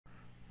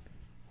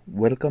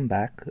Welcome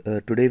back.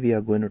 Today we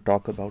are going to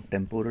talk about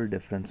temporal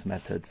difference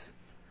methods.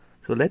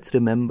 So let's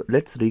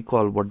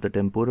recall what the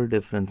temporal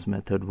difference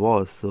method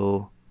was.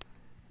 So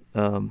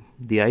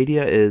the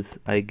idea is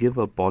I give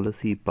a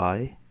policy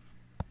pi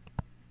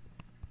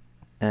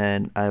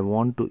and I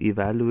want to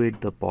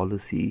evaluate the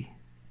policy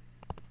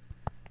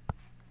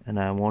and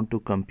I want to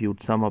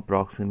compute some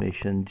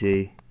approximation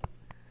j,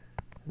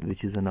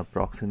 which is an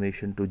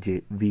approximation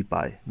to v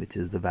pi, which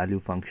is the value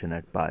function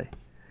at pi.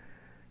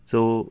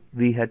 So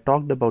we had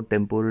talked about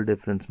temporal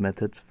difference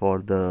methods for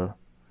the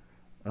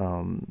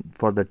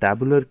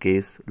tabular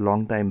case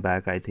long time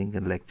back, I think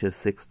in lecture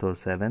 6th or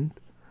 7th,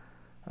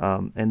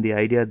 and the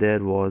idea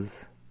there was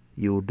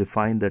you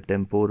define the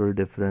temporal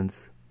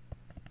difference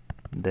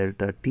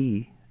delta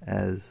t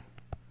as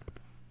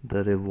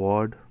the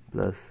reward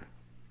plus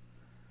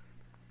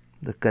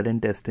the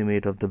current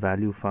estimate of the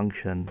value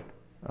function.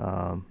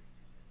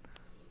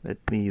 Let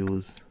me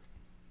use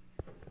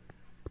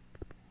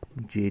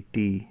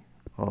jt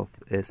of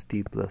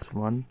st plus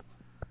 1.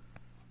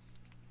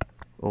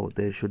 Oh,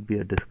 there should be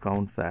a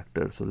discount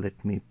factor, so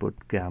let me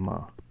put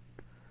gamma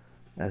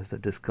as the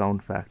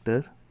discount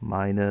factor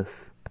minus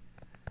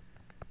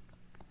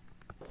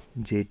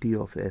jt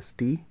of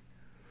st,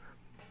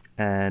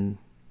 and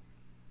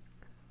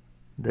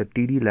the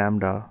TD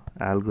lambda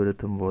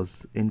algorithm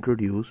was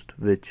introduced,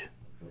 which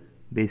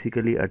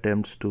basically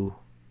attempts to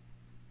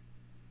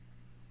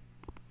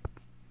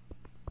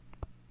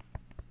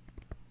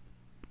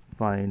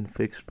find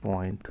fixed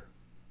point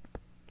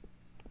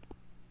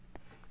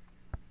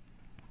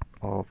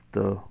of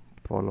the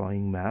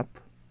following map.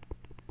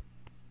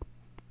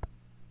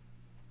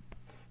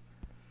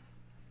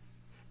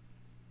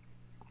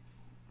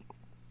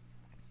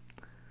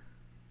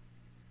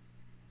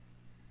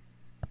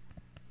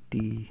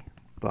 T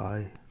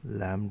pi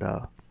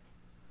lambda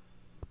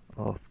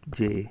of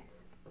j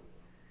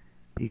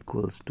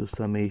equals to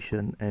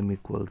summation m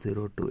equals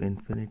 0 to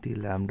infinity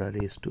lambda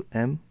raised to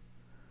m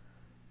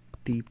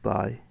t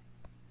pi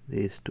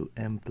raised to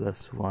m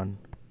plus 1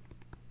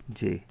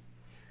 j.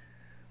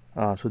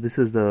 So this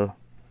is the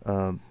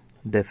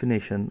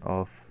definition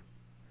of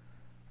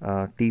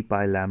t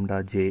pi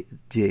lambda j.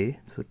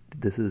 So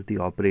this is the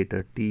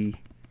operator. T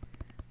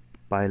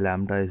pi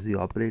lambda is the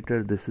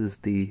operator. This is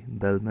the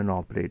Bellman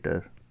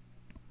operator.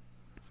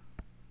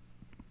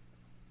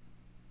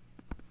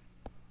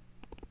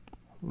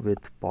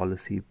 With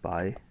policy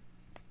pi.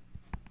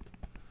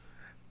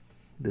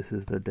 This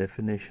is the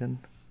definition.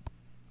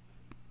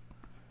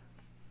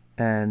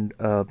 And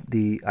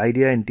the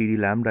idea in TD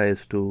lambda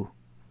is to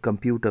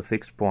compute a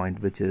fixed point,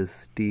 which is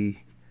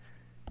t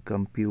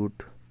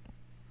compute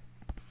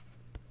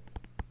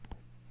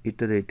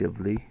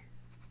iteratively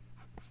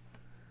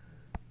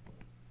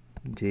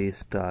j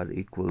star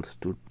equals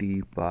to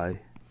t pi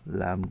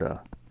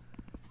lambda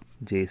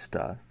j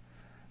star,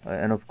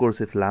 and of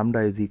course if lambda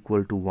is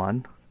equal to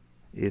 1,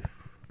 if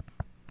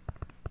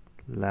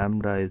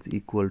lambda is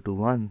equal to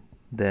 1,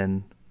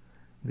 then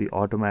we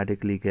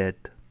automatically get,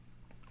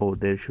 oh,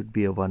 there should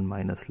be a 1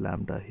 minus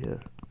lambda here.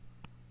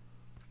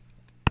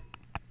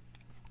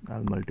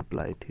 I'll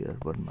multiply it here,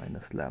 1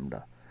 minus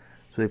lambda.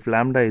 So if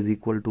lambda is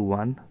equal to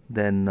 1,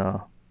 then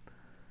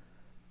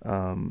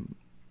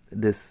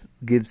this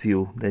gives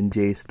you, then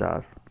j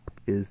star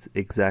is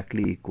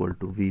exactly equal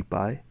to v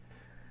pi,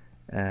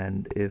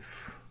 and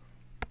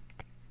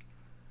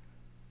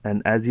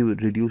as you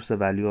reduce the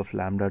value of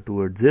lambda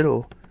towards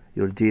 0,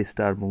 your j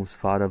star moves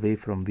far away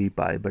from v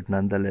pi, but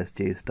nonetheless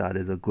j star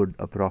is a good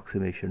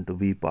approximation to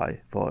v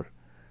pi for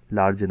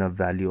large enough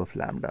value of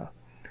lambda.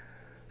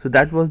 So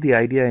that was the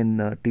idea in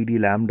TD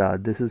lambda.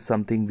 This is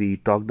something we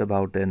talked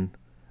about in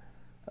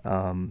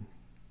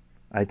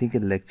I think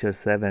in lecture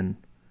 7.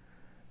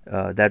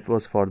 That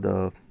was for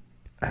the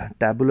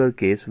tabular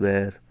case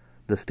where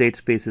the state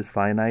space is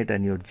finite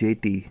and your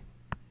jt.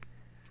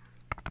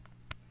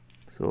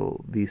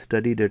 So we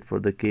studied it for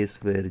the case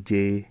where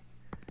j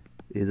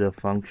is a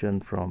function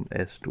from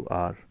S to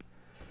R,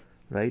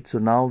 right? So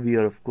now we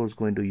are of course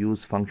going to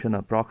use function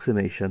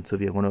approximation. So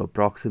we are going to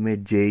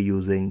approximate j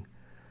using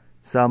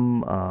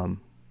some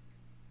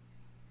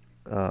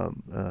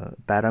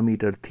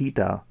parameter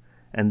theta,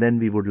 and then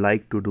we would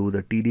like to do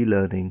the TD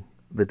learning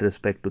with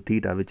respect to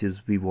theta, which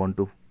is we want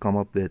to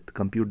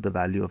compute the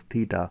value of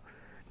theta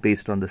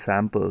based on the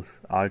samples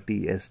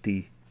RT,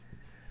 ST,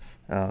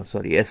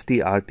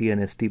 RT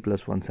and ST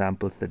plus 1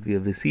 samples that we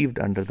have received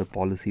under the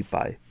policy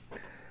pi.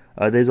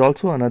 There is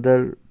also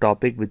another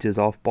topic which is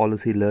off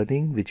policy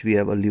learning, which we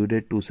have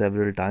alluded to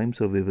several times.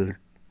 So we will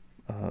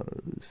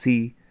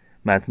see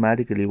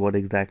mathematically what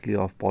exactly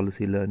off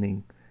policy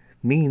learning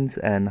means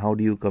and how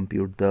do you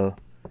compute the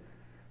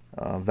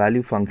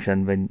value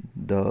function when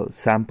the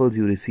samples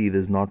you receive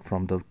is not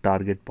from the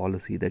target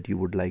policy that you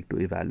would like to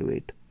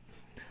evaluate.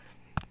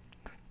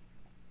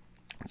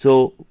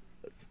 So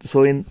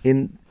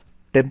in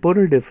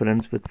temporal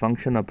difference with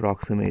function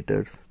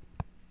approximators,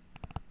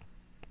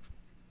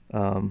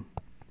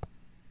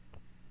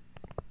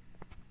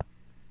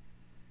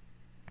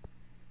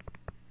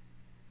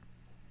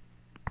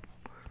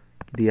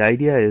 the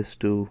idea is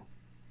to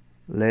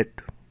let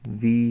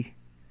v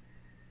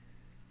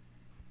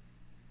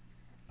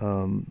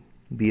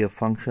be a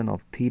function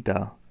of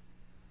theta,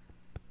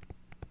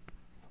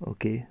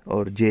 okay,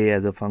 or j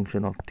as a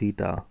function of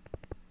theta,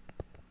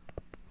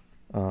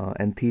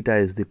 and theta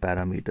is the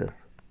parameter.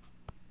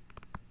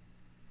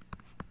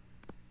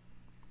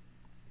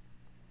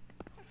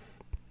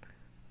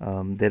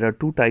 There are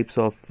two types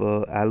of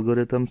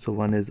algorithms. So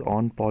one is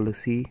on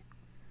policy,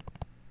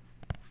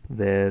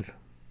 where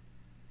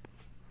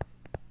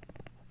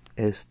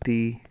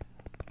st,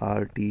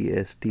 rt,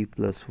 st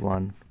plus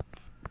 1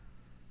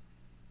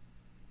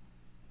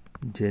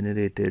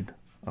 generated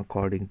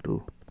according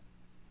to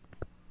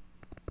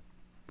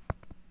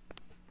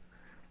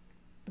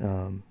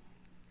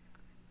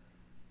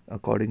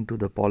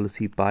the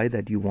policy pi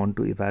that you want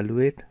to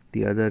evaluate.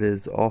 The other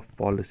is off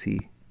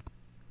policy,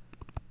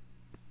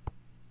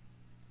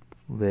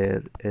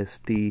 where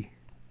st,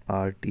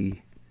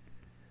 rt,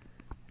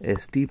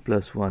 st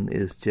plus 1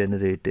 is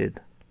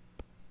generated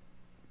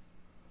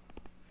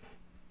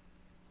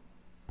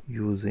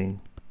using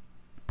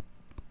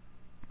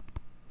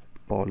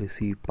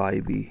policy pi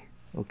b.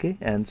 Okay,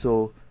 and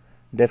so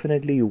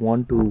definitely you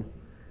want to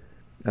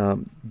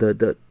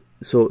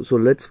so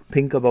let's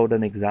think about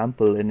an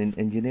example. In an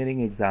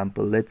engineering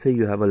example, let's say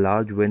you have a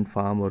large wind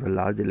farm or a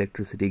large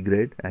electricity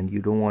grid, and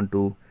you don't want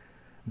to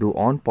do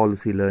on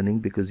policy learning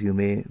because you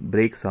may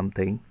break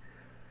something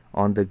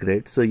on the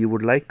grid. So you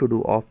would like to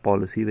do off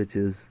policy, which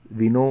is,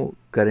 we know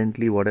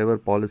currently whatever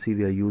policy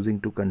we are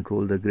using to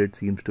control the grid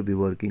seems to be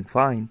working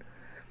fine.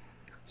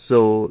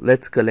 So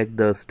let's collect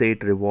the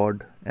state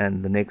reward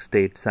and the next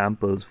state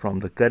samples from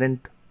the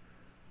current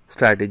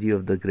strategy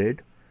of the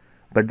grid.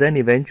 But then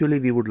eventually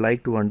we would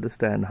like to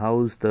understand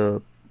how is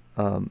the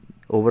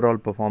overall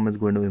performance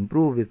going to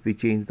improve if we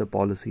change the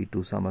policy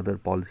to some other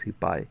policy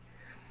pi.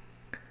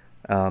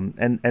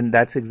 And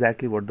that's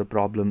exactly what the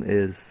problem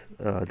is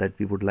that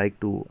we would like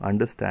to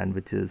understand,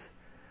 which is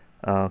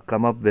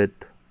come up with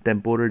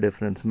temporal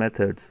difference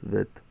methods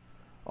with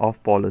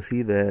off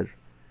policy, where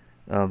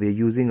we are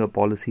using a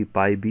policy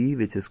pi b,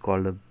 which is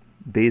called a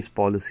base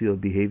policy or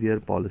behavior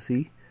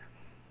policy,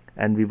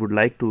 and we would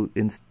like to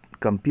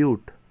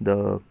compute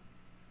the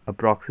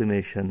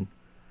approximation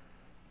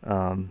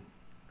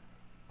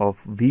of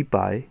v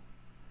pi,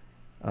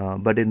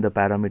 but in the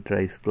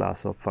parameterized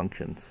class of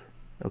functions.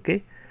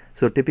 Okay,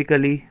 so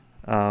typically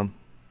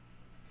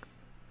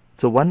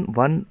so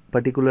one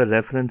particular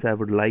reference I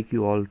would like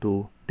you all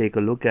to take a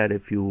look at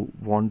if you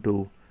want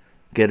to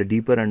get a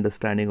deeper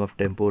understanding of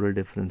temporal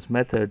difference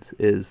methods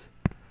is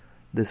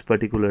this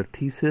particular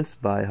thesis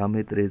by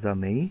Hamid Reza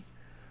Mei.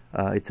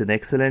 It's an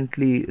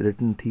excellently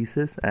written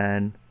thesis,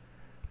 and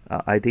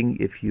I think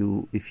if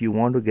you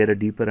want to get a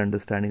deeper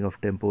understanding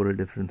of temporal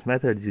difference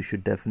methods, you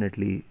should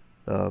definitely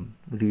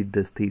read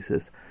this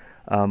thesis.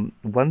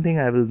 One thing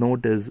I will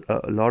note is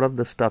a lot of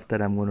the stuff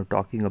that I'm going to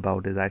talking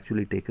about is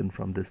actually taken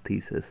from this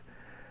thesis.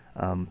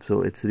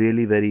 So it's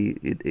really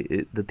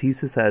the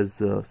thesis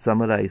has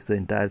summarized the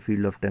entire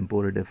field of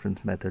temporal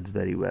difference methods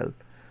very well.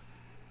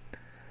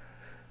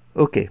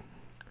 Okay,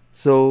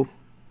 so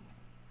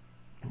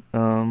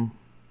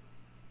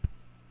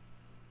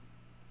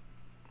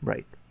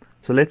right.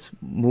 So let's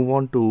move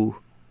on to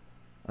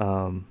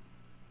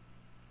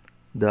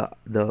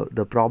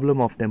the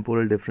problem of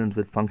temporal difference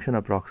with function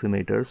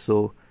approximators.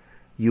 So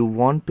you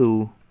want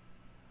to,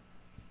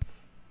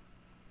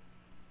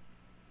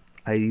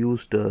 I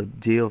used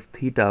j of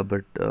theta,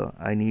 but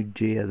I need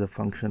j as a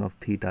function of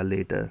theta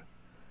later.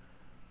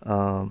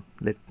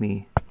 Let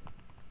me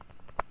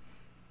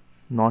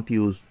not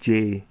use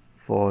j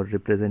for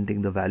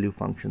representing the value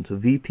function. So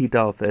v theta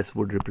of s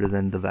would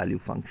represent the value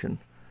function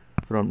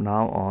from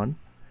now on,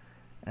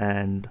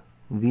 and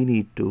we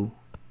need to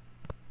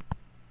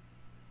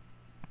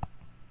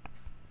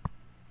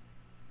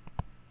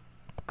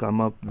come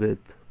up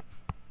with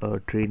a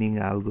training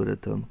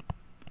algorithm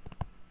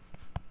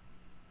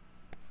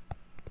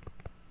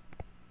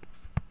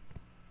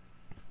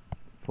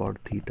for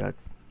theta.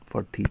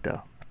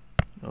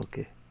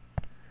 Okay,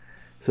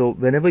 so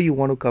whenever you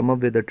want to come up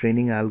with a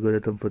training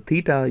algorithm for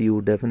theta,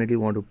 you definitely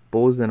want to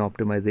pose an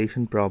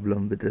optimization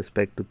problem with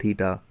respect to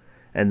theta,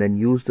 and then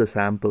use the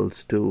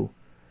samples to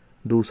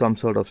do some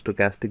sort of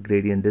stochastic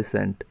gradient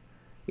descent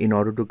in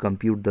order to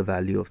compute the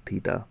value of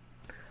theta.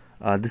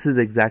 This is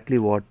exactly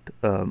what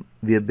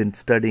we have been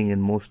studying in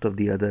most of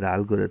the other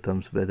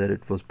algorithms, whether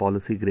it was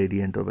policy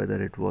gradient or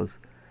whether it was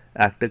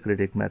actor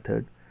critic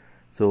method.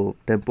 So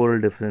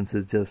temporal difference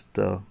is just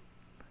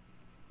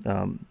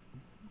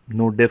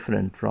no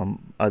different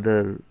from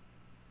other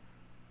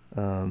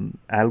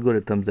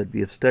algorithms that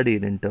we have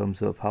studied in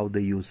terms of how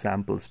they use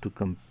samples to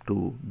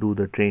do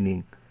the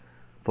training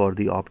for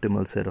the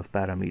optimal set of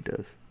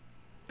parameters.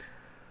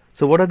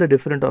 So what are the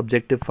different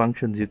objective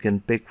functions you can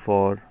pick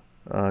for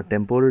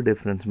temporal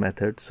difference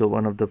method? So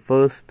one of the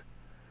first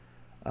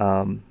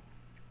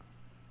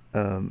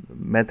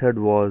method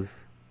was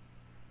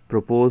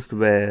proposed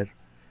where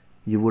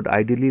you would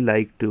ideally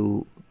like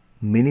to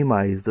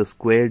minimize the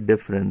squared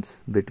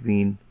difference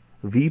between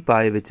v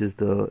pi, which is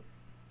the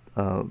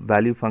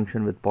value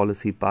function with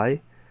policy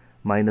pi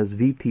minus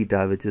v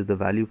theta, which is the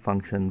value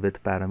function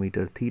with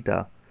parameter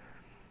theta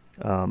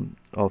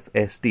of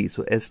st.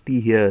 So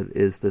st here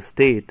is the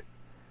state,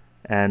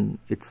 and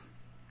it's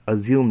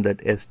assumed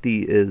that st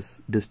is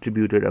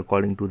distributed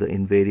according to the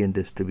invariant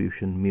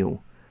distribution mu.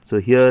 So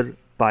here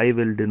pi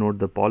will denote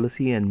the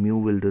policy and mu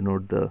will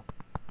denote the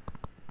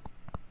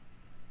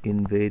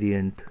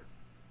invariant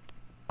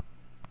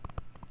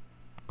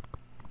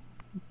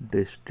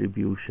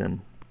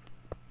distribution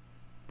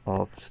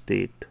of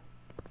state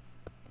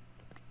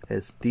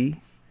st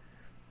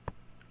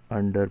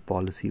under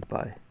policy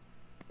pi.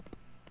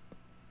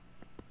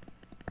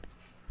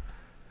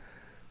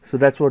 So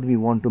that's what we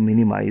want to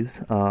minimize.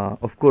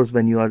 Of course,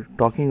 when you are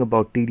talking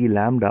about TD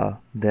lambda,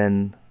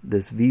 then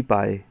this v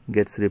pi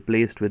gets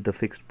replaced with the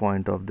fixed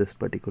point of this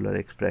particular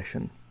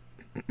expression.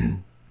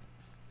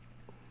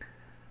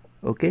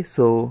 Okay,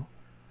 so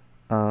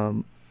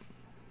so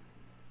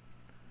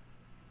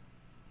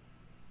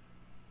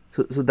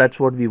that's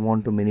what we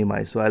want to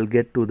minimize. So I'll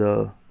get to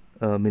the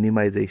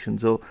minimization.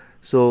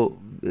 So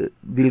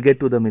we'll get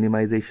to the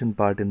minimization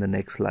part in the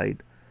next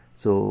slide.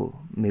 So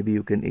maybe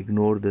you can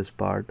ignore this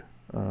part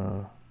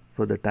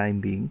for the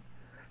time being.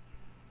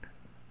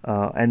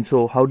 And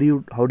so how do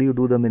you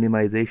do the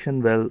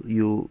minimization? Well,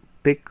 you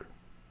pick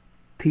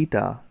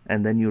theta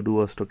and then you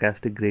do a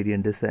stochastic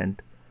gradient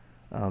descent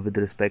with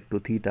respect to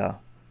theta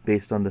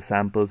based on the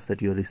samples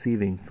that you're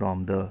receiving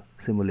from the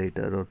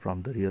simulator or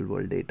from the real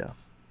world data.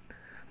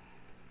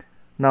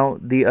 Now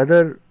the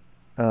other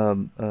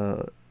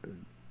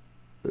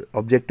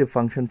objective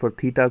function for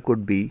theta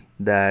could be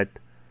that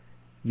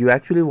you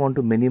actually want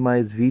to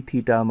minimize v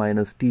theta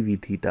minus tv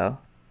theta,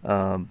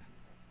 and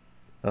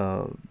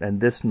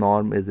this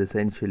norm is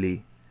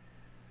essentially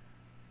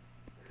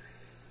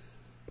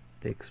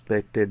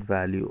expected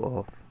value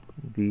of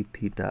v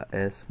theta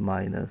s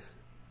minus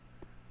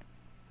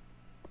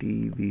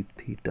tv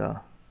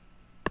theta.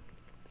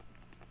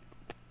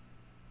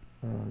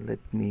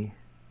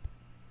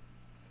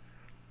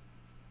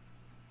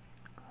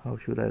 How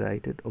should I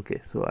write it?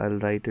 Okay, so I'll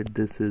write it,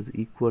 this is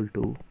equal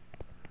to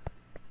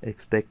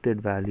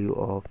expected value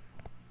of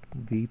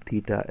v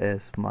theta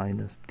s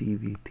minus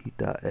tv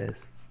theta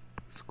s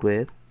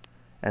square,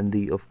 and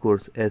the of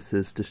course s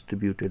is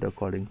distributed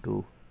according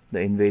to the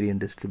invariant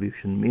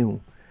distribution mu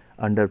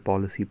under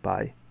policy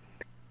pi.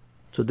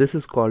 So this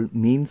is called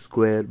mean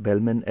square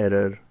Bellman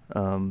error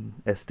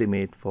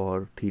estimate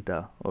for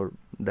theta, or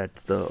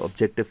that's the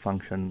objective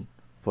function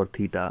for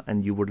theta,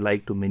 and you would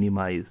like to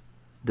minimize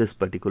this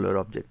particular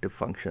objective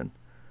function.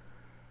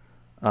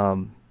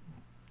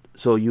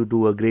 So you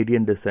do a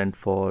gradient descent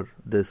for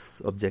this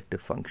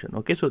objective function.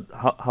 Okay, so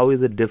how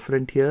is it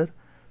different here?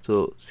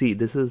 So see,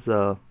 this is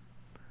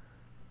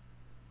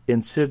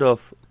instead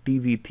of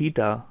tv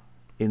theta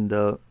in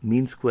the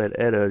mean square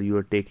error, you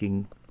are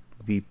taking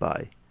v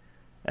pi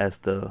as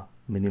the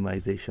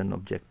minimization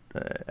object,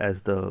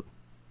 as the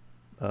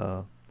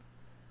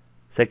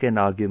second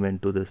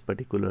argument to this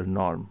particular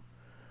norm.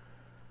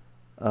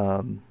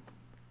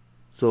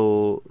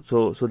 So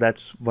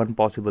that's one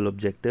possible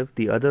objective.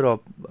 The other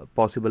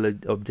possible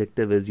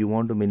objective is you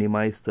want to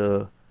minimize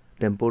the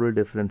temporal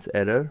difference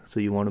error. So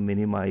you want to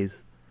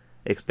minimize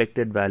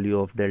expected value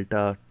of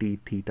delta t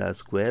theta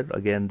square.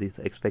 Again, this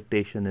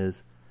expectation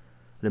is,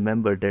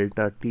 remember,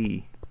 delta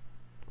t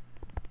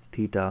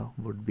theta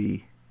would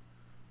be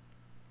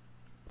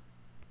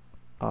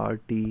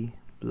RT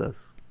plus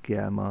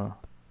gamma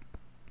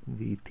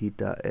v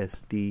theta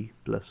st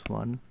plus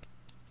 1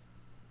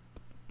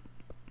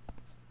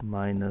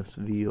 minus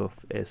v of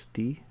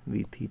st,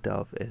 v theta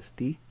of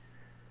st,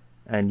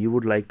 and you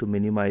would like to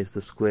minimize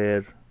the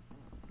square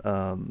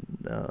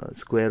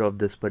square of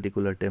this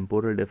particular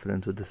temporal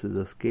difference. So this is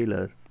a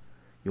scalar.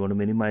 You want to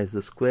minimize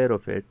the square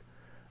of it,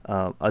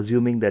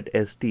 assuming that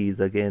st is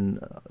again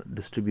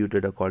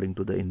distributed according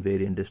to the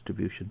invariant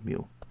distribution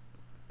mu.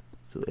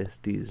 So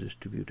st is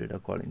distributed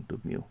according to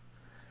mu.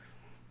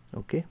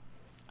 Okay,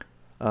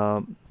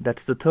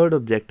 that's the third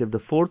objective. The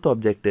fourth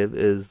objective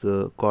is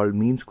called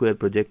mean square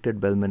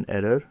projected Bellman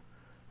error,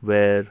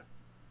 where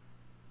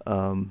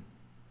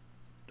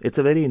it's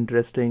a very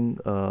interesting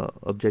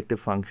objective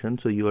function.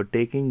 So you are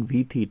taking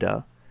v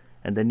theta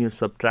and then you're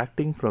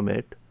subtracting from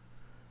it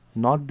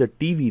not the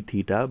tv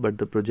theta but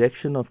the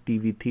projection of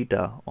tv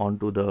theta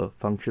onto the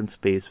function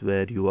space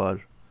where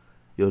your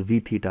v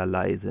theta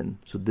lies in.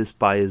 So this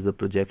pi is the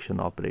projection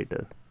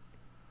operator.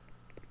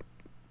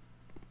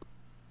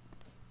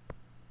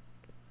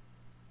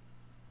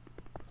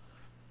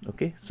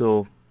 Okay,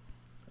 so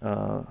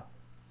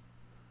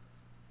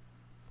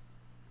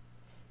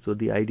so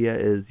the idea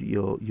is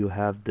you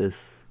have this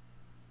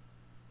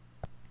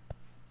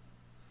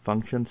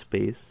function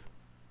space.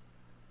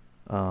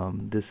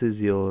 This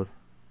is your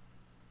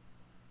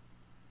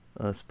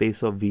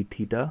space of v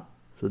theta.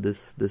 So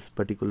this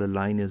particular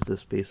line is the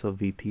space of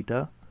v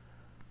theta.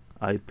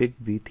 I pick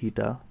v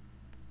theta,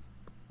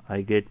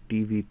 I get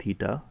tv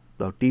theta.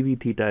 Now tv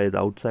theta is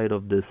outside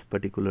of this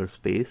particular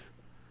space,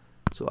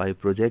 so I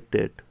project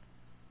it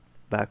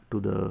back to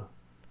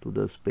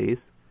the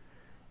space,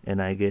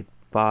 and I get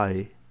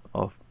pi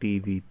of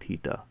TV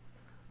theta,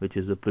 which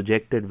is the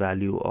projected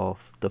value of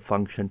the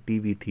function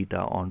TV theta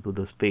onto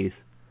the space,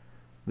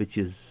 which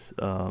is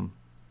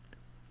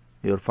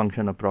your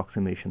function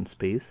approximation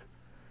space.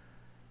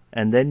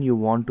 And then you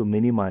want to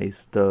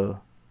minimize the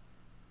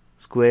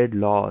squared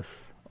loss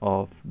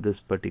of this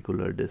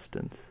particular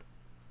distance.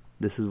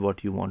 This is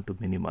what you want to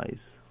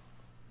minimize.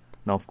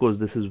 Now of course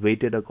this is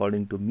weighted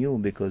according to mu,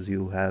 because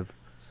you have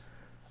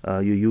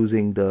you're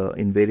using the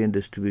invariant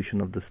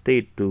distribution of the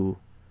state to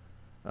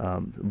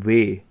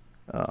weigh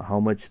how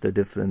much the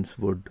difference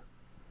would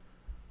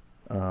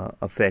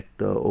affect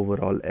the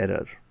overall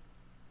error.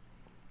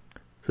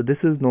 So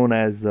this is known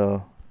as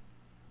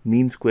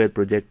mean square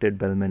projected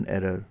Bellman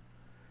error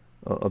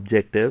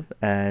objective,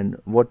 and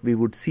what we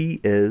would see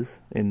is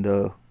in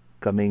the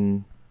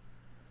coming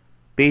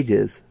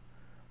pages,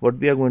 what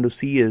we are going to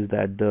see is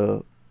that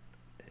the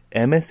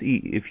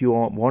MSE, if you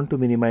want to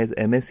minimize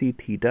MSE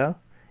theta,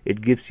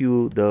 it gives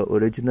you the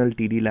original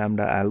TD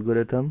lambda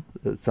algorithm,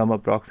 some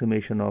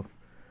approximation of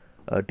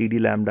TD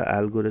lambda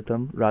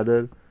algorithm.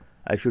 Rather,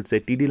 I should say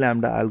TD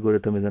lambda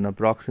algorithm is an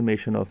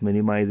approximation of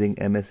minimizing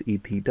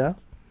MSE theta,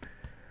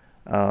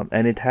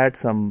 and it had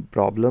some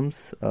problems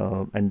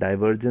and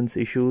divergence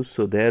issues.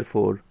 So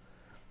therefore,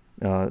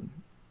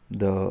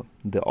 the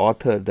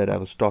author that I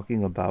was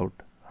talking about,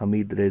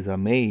 Hamid Reza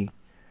Mei,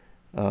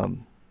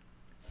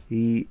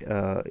 he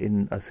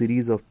in a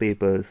series of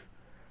papers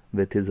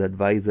with his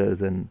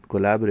advisors and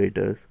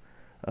collaborators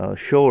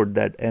showed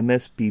that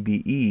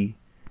MSPBE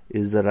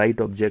is the right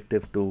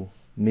objective to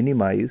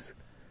minimize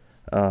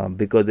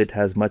because it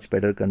has much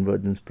better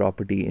convergence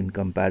property in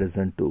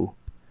comparison to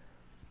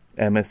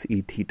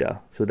MSE theta.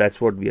 So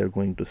that's what we are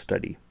going to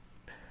study.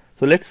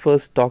 So let's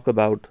first talk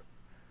about,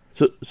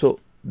 so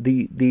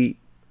the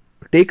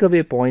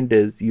takeaway point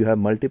is you have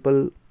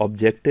multiple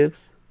objectives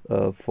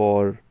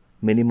for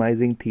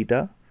minimizing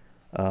theta.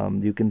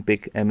 You can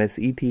pick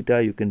MSE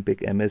theta, you can pick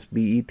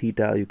MSBE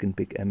theta, you can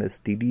pick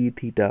MSTDE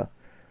theta,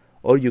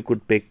 or you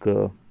could pick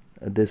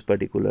this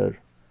particular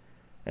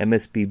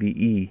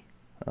MSPBE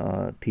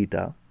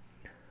theta.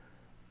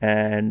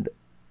 And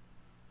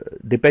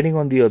depending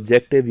on the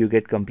objective, you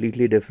get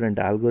completely different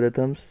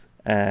algorithms.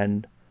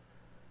 And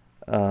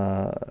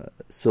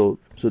so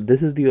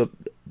this is the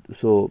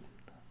so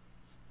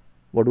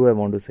what do I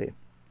want to say?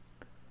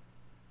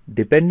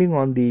 Depending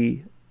on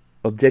the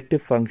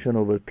objective function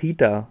over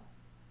theta,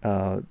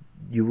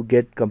 you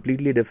get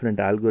completely different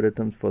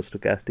algorithms for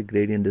stochastic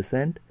gradient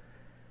descent,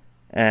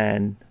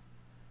 and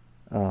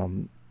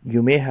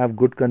you may have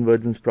good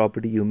convergence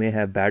property, you may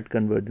have bad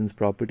convergence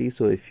property.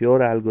 So if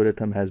your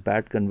algorithm has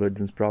bad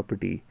convergence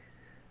property,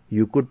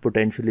 you could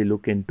potentially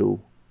look into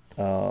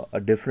a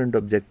different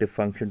objective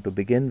function to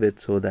begin with,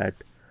 so that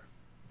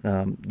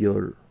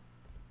your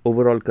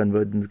overall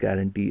convergence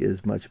guarantee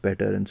is much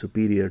better and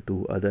superior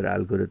to other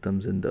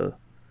algorithms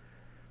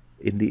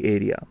in the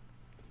area.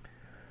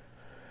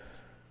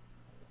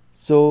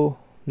 So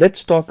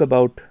let's talk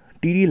about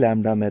TD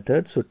lambda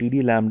method. So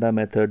TD lambda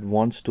method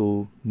attempts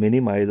to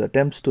minimize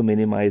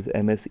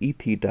MSE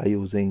theta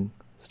using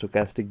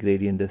stochastic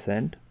gradient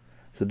descent.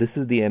 So this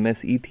is the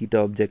MSE theta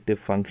objective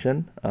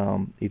function.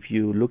 If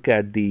you look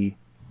at the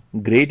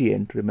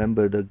gradient,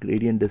 remember the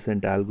gradient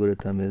descent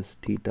algorithm is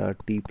theta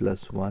t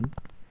plus 1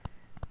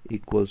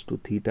 equals to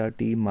theta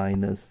t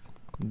minus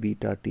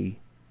beta t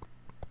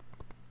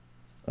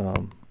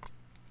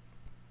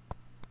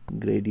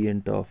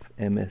gradient of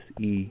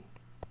MSE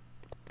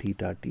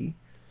theta t.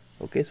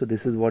 Okay, so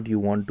this is what you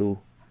want to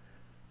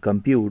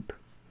compute.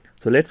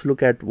 So let's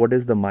look at what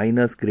is the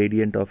minus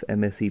gradient of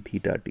MSE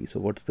theta t. So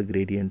what's the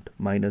gradient,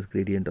 minus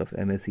gradient of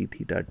MSE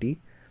theta t?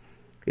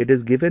 It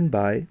is given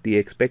by the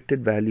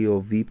expected value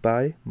of v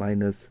pi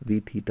minus v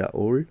theta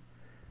old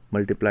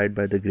multiplied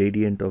by the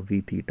gradient of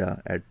v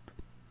theta at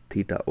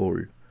theta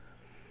old.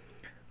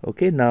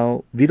 Okay,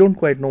 now we don't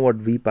quite know what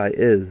v pi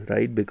is,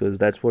 right? Because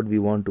that's what we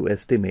want to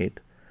estimate.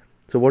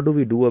 So what do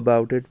we do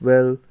about it?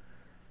 Well,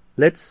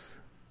 let's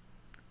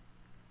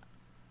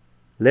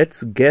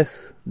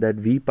guess that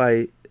v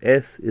pi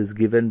s is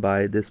given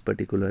by this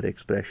particular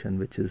expression,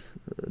 which is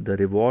the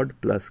reward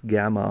plus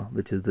gamma,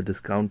 which is the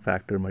discount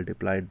factor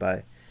multiplied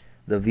by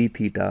the v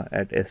theta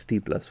at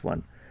st plus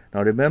 1.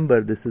 Now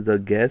remember, this is a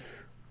guess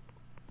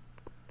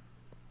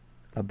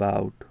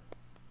about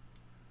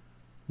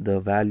the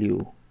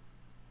value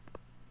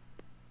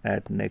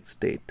at next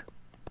state.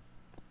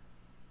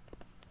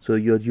 So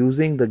you're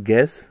using the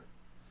guess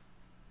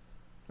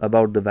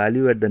about the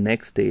value at the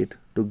next state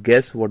to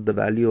guess what the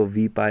value of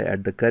v pi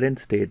at the current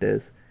state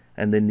is,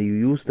 and then you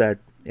use that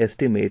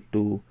estimate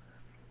to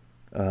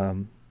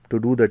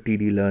do the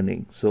TD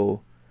learning.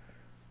 So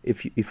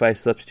if I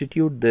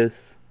substitute this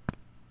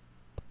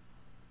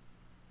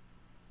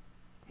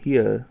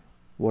here,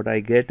 what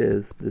I get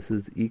is this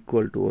is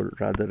equal to, or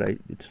rather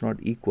it's not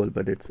equal,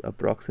 but it's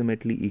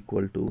approximately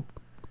equal to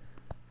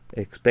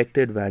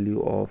expected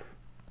value of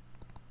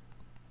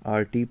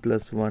RT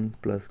plus 1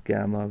 plus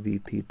gamma v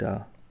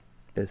theta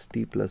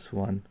st plus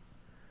 1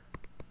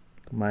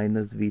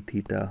 minus v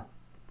theta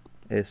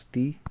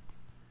st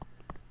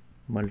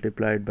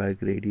multiplied by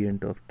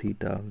gradient of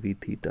theta v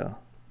theta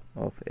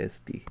of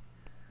st.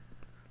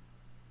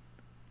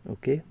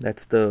 Okay,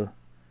 that's the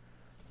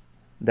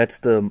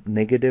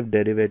negative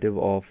derivative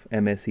of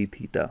MSE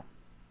theta.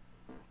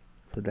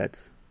 So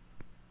that's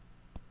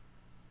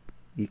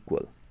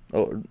equal,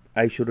 or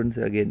I shouldn't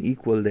say again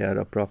equal, they are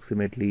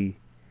approximately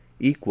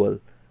equal,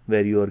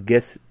 where you're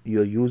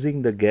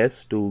using the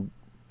guess to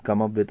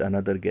come up with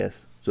another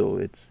guess. So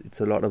it's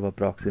a lot of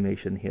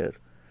approximation here.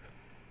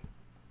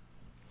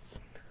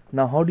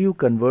 Now how do you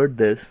convert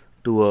this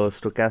to a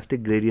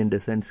stochastic gradient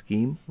descent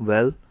scheme?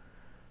 Well,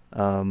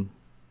 I'm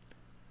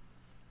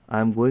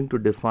going to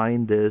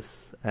define this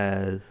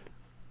as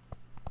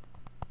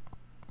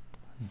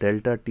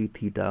delta t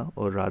theta,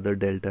 or rather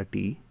delta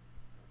t.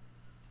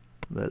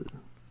 Well,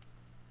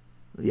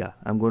 yeah,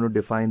 I'm going to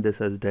define this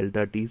as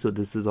delta t, so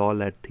this is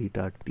all at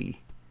theta t.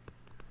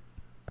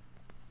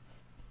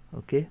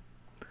 Okay,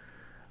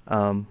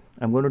 I'm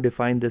going to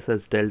define this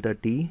as delta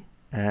t,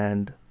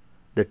 and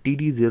the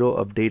TD0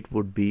 update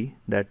would be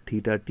that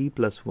theta t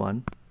plus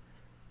 1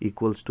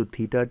 equals to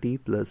theta t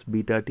plus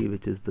beta t,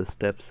 which is the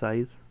step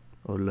size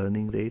or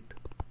learning rate,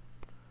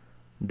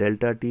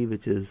 delta t,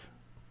 which is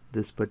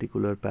this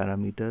particular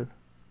parameter,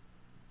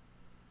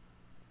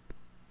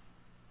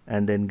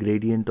 and then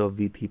gradient of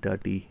v theta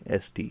t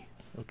st.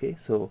 Okay,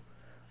 so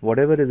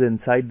whatever is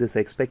inside this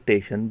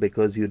expectation,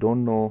 because you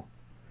don't know,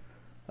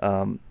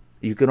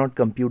 you cannot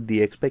compute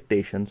the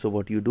expectation, so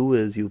what you do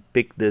is you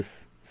pick this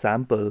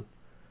sample,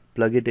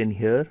 plug it in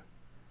here,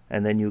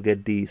 and then you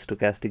get the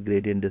stochastic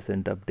gradient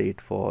descent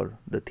update for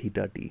the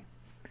theta t.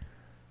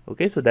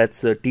 Okay, so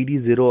that's a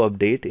TD0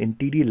 update. In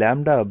TD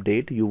lambda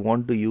update, you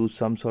want to use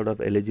some sort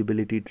of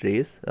eligibility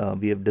trace.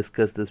 We have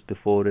discussed this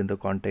before in the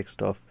context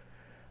of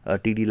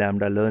TD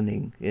lambda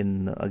learning,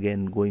 in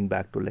again going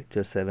back to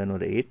lecture 7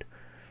 or 8,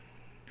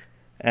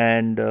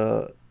 and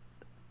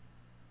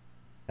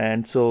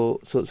so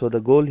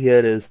the goal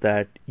here is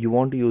that you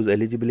want to use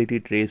eligibility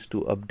trace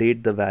to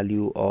update the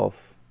value of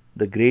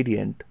the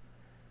gradient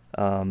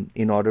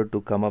in order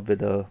to come up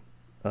with a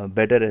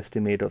better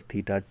estimate of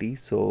theta t.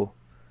 So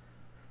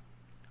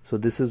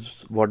this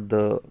is what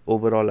the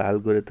overall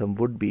algorithm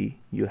would be.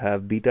 You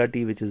have beta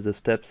t, which is the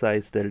step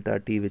size, delta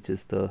t, which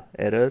is the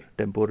error,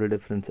 temporal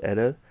difference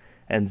error,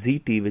 and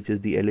zt, which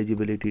is the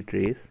eligibility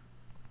trace.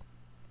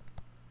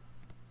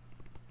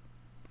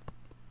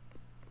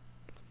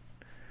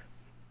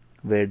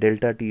 Where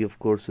delta t, of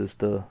course, is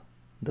the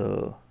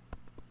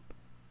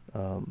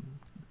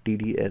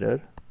TD error,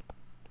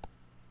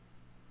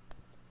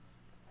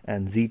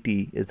 and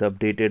zt is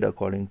updated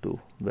according to,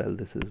 well,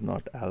 this is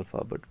not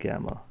alpha but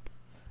gamma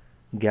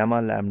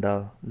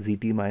lambda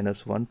zt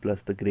minus 1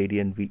 plus the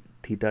gradient v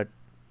theta,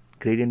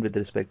 gradient with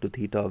respect to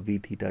theta of v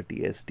theta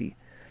t st.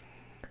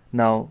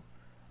 Now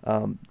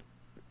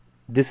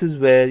this is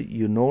where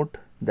you note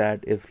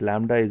that if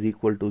lambda is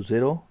equal to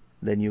 0,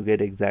 then you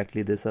get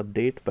exactly this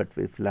update, but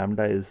if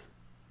lambda is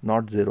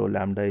not 0,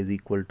 lambda is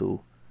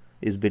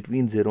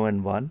between 0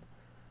 and 1,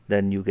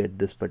 then you get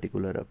this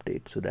particular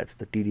update. So that's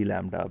the TD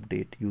lambda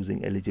update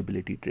using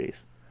eligibility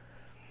trace.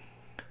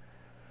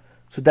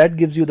 So that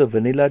gives you the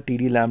vanilla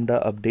TD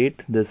lambda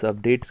update. This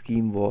update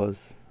scheme was,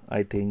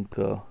 I think,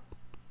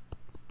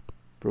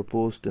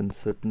 proposed in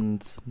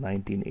Sutton's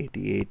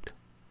 1988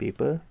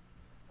 paper,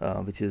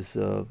 which is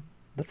the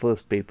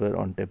first paper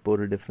on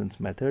temporal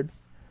difference method.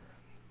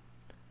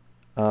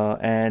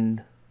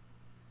 And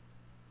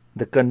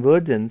the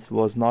convergence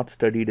was not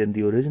studied in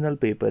the original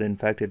paper. In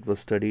fact, it was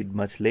studied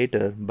much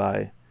later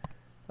by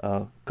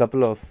a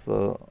couple of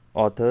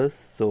authors.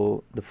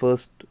 So the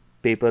first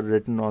paper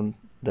written on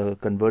the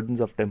convergence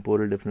of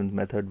temporal difference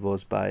method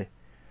was by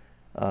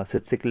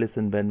Tsitsiklis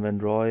and Ben Van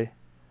Roy,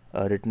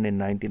 written in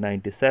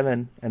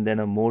 1997, and then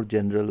a more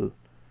general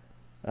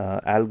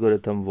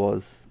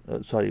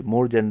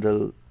more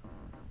general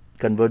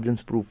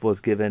convergence proof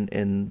was given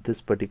in this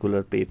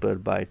particular paper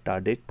by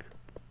Tadic,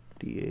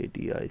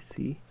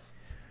 T-A-D-I-C,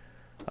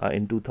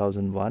 in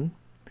 2001,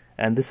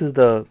 and this is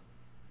the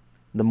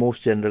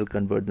most general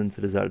convergence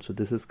result. So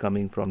this is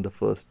coming from the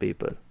first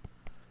paper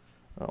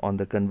on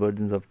the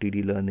convergence of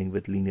TD learning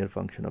with linear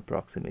function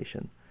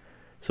approximation.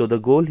 So the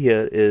goal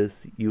here is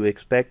you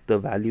expect the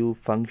value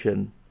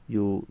function,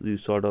 you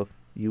sort of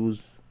use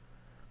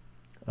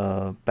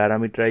a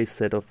parameterized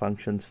set of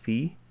functions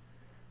phi,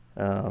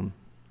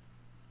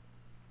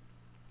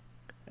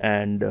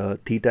 and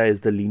theta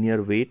is the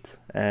linear weights,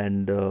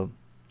 and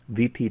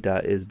v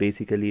theta is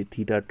basically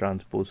theta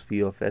transpose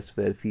phi of s,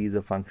 where phi is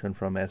a function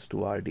from s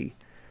to Rd.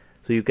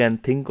 So you can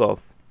think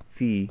of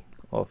phi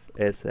of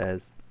s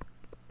as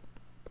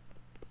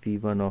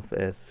phi1 of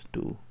s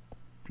to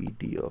phi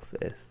d of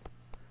s.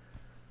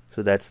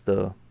 So that's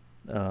the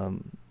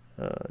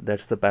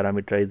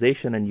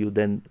parameterization, and you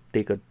then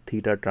take a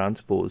theta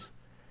transpose,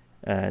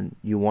 and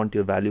you want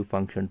your value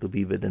function to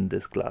be within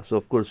this class. So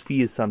of course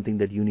phi is something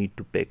that you need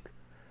to pick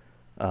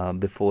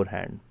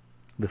beforehand,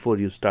 before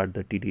you start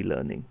the TD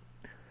learning.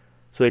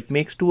 So it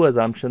makes two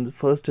assumptions.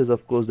 First is,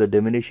 of course, the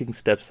diminishing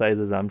step size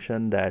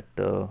assumption, that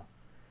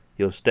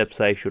your step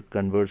size should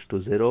converge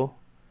to 0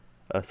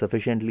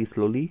 sufficiently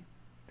slowly.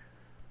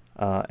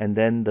 And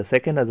then the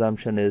second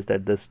assumption is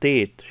that the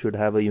state should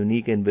have a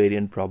unique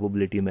invariant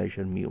probability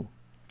measure mu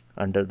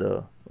under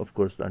the, of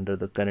course, under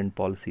the current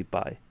policy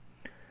pi.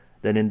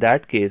 Then in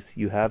that case,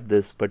 you have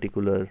this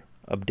particular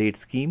update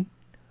scheme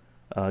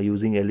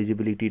using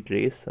eligibility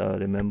trace.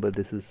 Remember,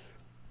 this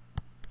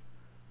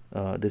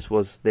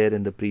was there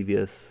in the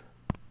previous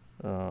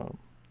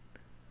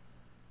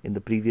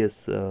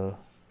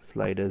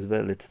slide as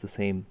well. It's the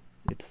same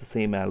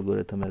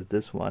algorithm as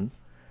this one.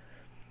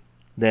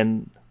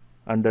 Then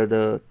under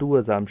the two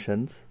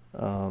assumptions,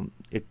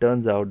 it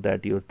turns out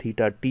that your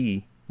theta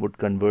t would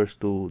converge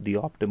to the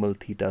optimal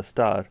theta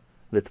star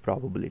with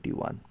probability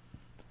 1.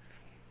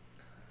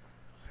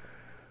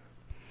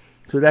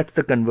 So that's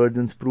the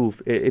convergence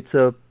proof. It's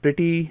a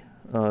pretty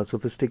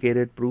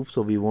sophisticated proof,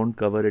 so we won't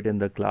cover it in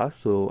the class.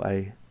 So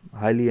I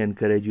highly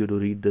encourage you to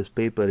read this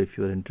paper if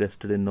you're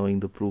interested in knowing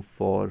the proof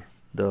for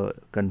the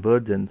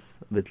convergence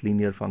with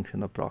linear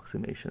function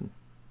approximation.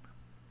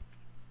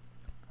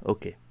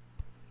 Okay.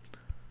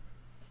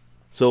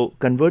 So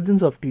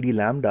convergence of TD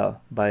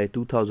lambda by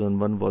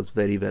 2001 was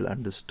very well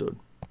understood.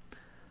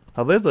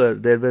 However,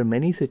 there were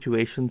many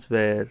situations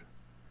where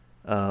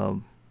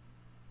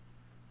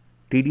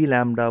TD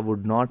lambda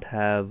would not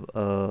have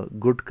a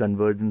good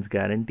convergence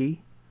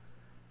guarantee.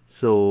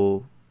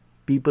 So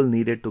people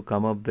needed to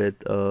come up with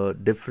a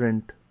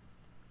different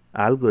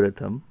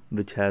algorithm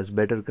which has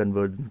better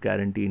convergence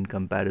guarantee in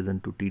comparison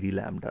to TD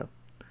lambda.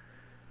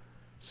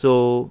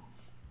 So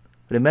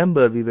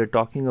remember, we were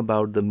talking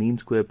about the mean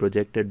square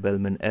projected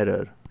Bellman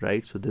error,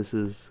 right? So this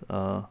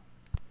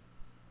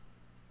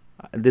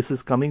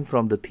is coming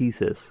from the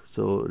thesis.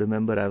 So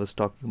remember, I was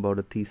talking about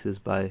a thesis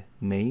by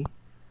May.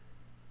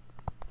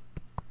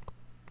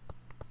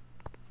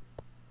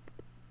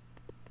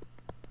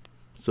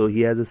 So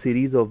he has a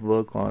series of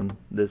work on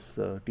this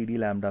TD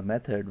lambda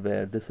method,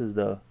 where this is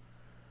the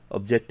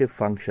objective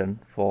function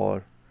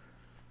for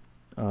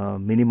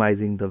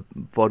computing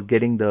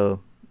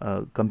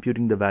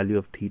the value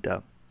of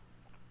theta.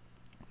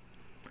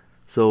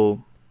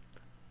 So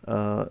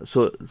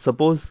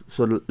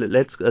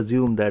let's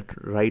assume that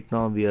right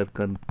now we are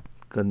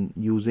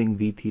using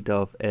v theta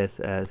of s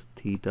as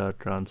theta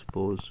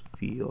transpose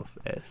phi of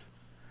s.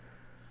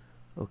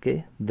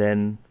 Okay,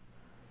 then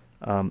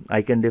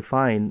I can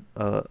define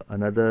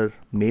another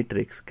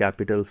matrix,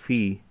 capital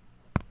Phi.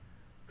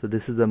 So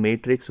this is a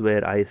matrix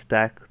where I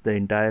stack the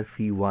entire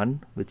Phi1,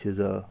 which is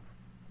the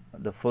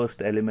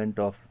first element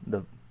of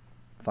the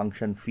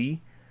function Phi.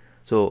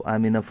 So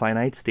I'm in a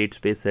finite state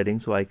space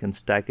setting, so I can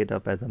stack it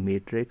up as a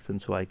matrix,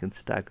 and so I can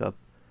stack up.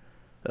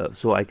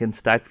 So I can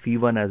stack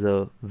Phi1 as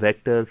a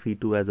vector,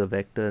 Phi2 as a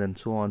vector, and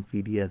so on,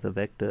 Phi d as a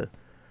vector.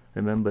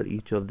 Remember,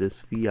 each of this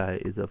Phi I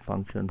is a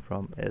function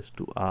from S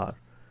to R.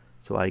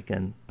 So I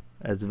can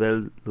as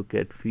well look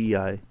at Phi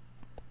I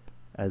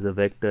as a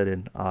vector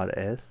in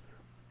Rs,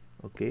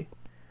 okay,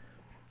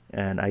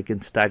 and I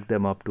can stack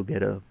them up to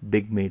get a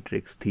big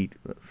matrix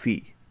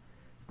Phi,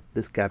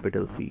 this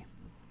capital Phi.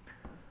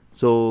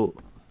 So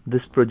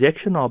this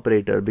projection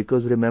operator,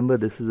 because remember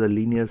this is a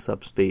linear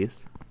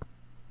subspace,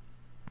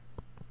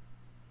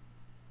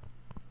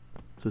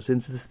 so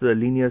since this is a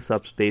linear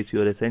subspace,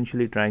 you are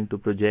essentially trying to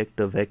project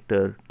a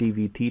vector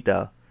TV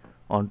theta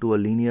onto a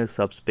linear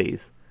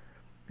subspace,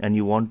 and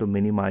you want to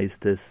minimize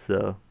this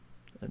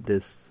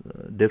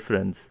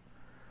difference.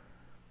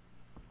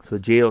 So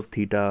J of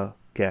theta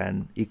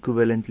can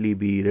equivalently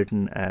be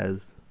written as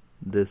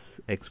this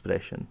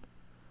expression.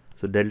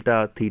 So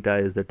delta theta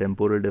is the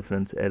temporal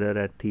difference error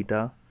at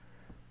theta.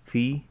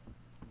 Phi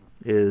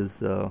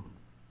is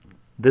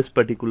this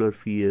particular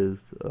phi is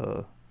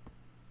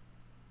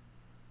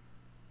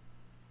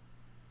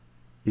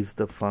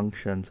the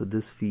function. So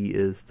this phi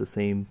is the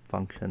same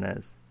function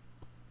as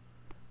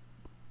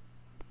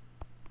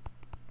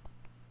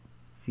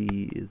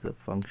phi is a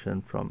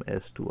function from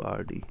S to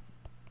Rd.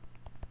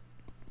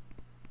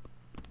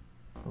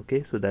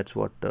 Okay, so that's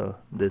what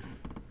this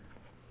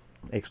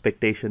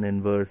expectation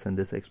inverse and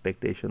this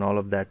expectation, all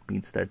of that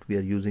means that we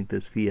are using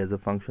this phi as a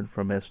function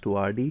from S to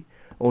Rd.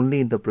 Only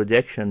in the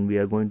projection we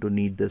are going to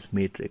need this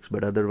matrix,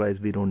 but otherwise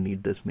we don't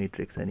need this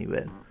matrix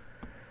anywhere.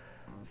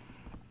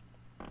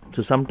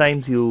 So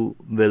sometimes you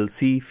will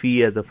see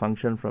phi as a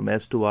function from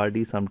S to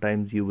Rd,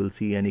 sometimes you will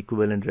see an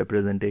equivalent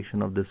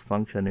representation of this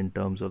function in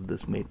terms of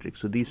this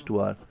matrix. So these two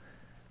are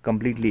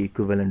completely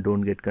equivalent,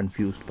 don't get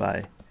confused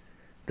by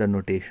the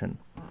notation.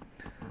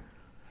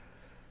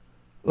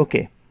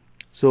 Okay,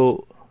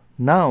 so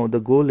now the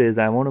goal is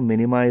I want to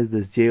minimize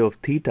this J of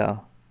theta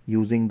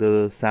using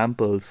the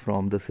samples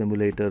from the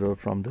simulator or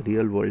from the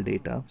real world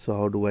data. So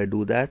how do I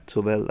do that?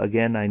 So well,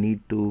 again I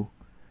need to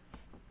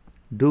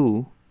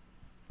do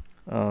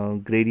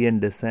gradient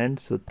descent.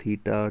 So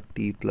theta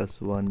t plus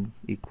 1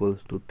 equals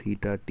to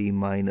theta t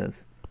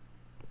minus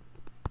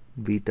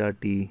beta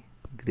t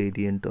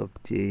gradient of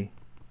J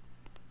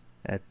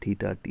at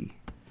theta t.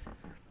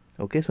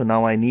 Okay, so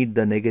now I need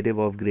the negative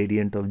of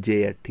gradient of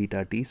J at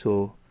theta t.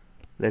 So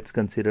let's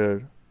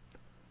consider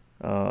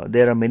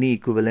there are many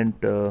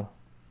equivalent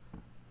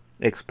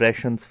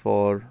expressions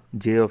for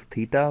j of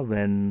theta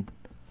when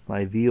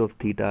my v of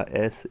theta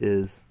s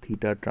is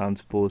theta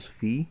transpose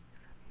phi.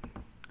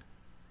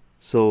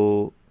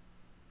 So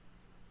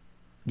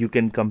you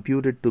can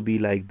compute it to be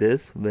like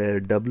this, where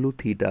w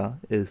theta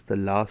is the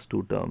last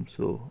two terms.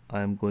 So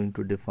I am going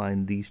to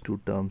define these two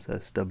terms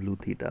as w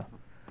theta.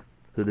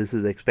 So this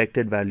is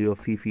expected value of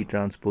phi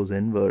transpose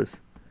inverse,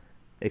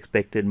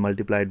 expected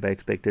multiplied by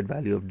expected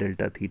value of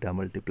delta theta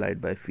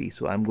multiplied by phi.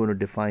 So I'm going to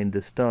define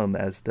this term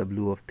as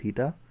w of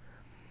theta,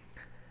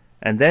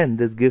 and then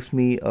this gives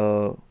me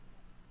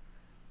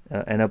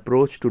an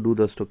approach to do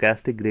the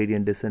stochastic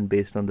gradient descent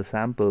based on the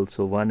sample.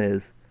 So one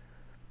is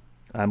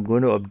I'm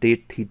going to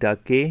update theta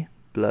k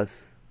plus,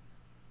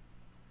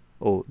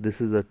 oh,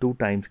 this is a 2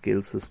 time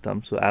scale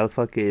system, so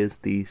alpha k is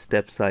the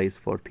step size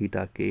for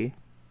theta k,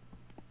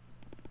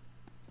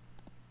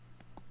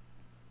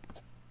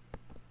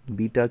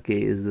 beta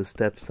k is the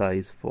step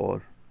size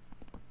for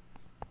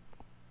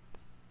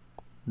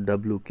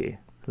wk.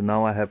 So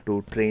now I have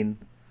to train.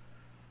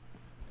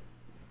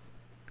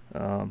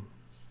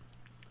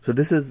 So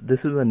this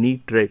is a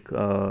neat trick.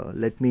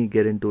 Let me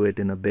get into it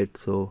in a bit.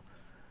 So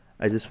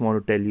I just want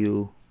to tell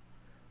you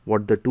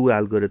what the two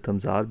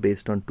algorithms are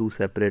based on two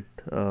separate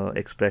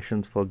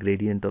expressions for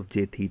gradient of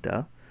j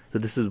theta. So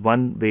this is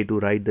one way to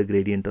write the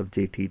gradient of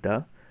j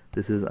theta.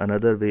 This is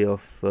another way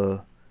of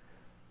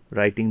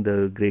writing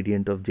the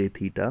gradient of j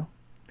theta.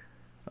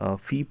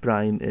 Phi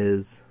prime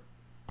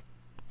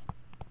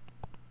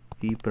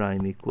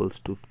equals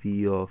to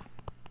phi of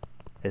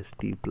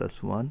st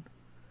plus 1,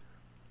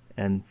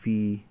 and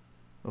phi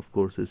of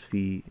course is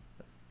phi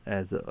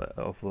as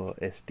of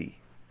st.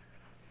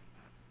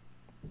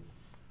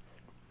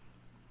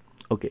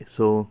 Okay,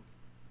 so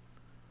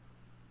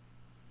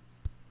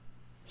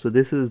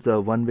this is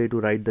one way to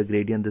write the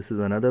gradient, this is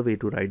another way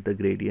to write the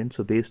gradient.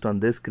 So based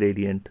on this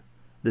gradient,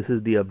 this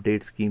is the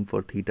update scheme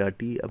for theta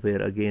t,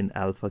 where again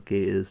alpha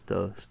k is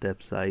the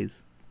step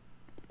size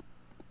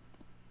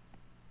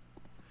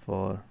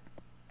for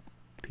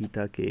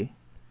theta k,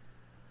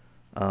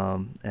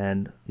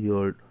 and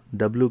your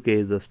wk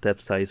is the step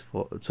size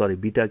for, sorry,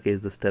 beta k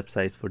is the step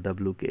size for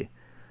wk.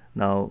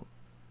 Now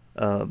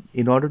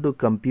in order to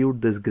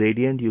compute this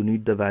gradient, you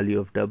need the value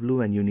of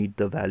w and you need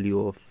the value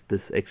of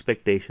this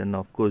expectation.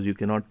 Of course you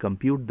cannot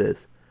compute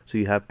this, so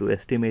you have to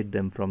estimate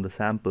them from the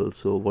sample.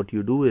 So what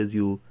you do is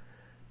you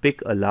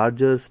pick a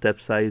larger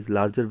step size,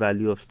 larger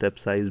value of step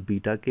size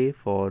beta k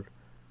for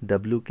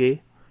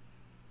wk,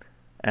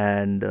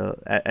 and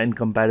in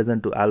comparison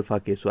to alpha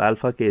k. So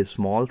alpha k is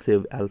small,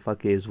 say alpha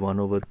k is 1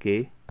 over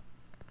k,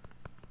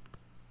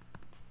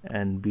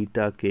 and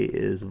beta k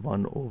is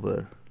 1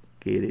 over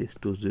k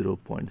raised to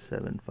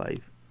 0.75.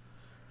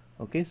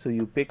 Okay, so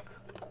you pick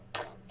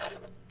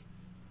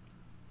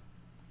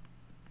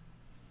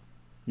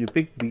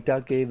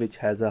beta k, which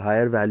has a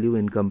higher value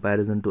in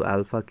comparison to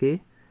alpha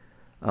k,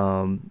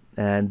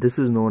 and this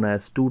is known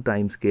as 2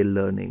 time scale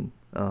learning,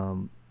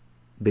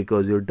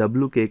 because your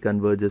wk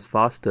converges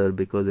faster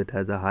because it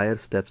has a higher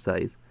step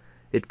size.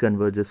 It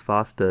converges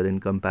faster in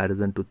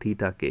comparison to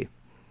theta k.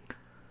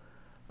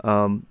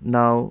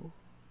 Now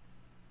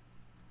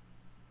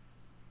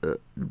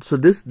so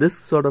this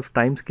sort of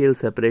time scale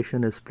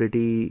separation is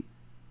pretty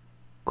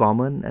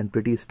common and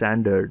pretty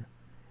standard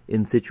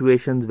in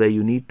situations where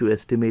you need to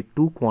estimate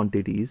two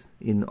quantities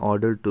in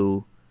order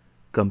to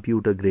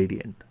compute a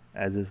gradient,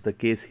 as is the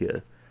case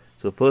here.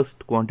 So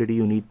first quantity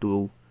you need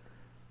to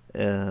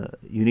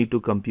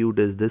compute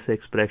is this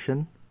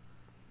expression,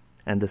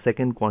 and the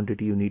second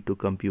quantity you need to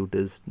compute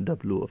is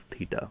w of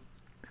theta.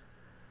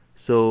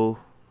 So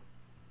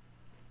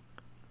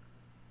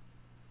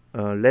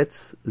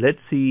let's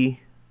see.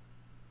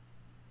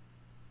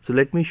 So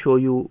let me show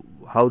you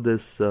how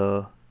this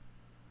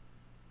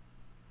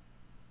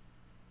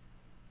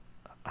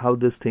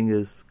thing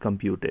is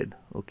computed.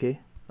 Okay,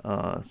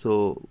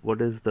 so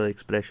what is the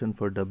expression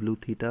for w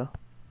theta?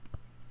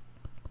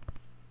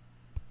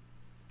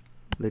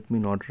 Let me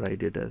not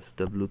write it as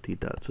w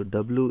theta. So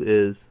w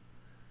is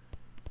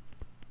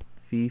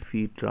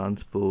phi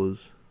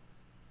transpose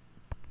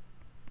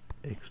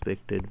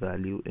expected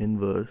value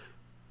inverse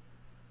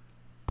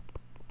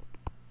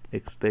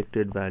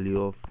expected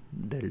value of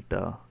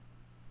delta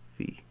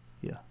phi.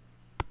 Yeah,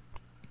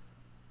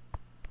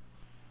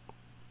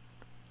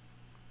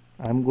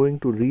 I'm going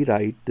to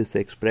rewrite this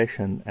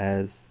expression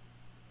as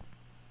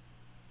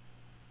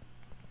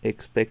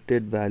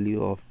expected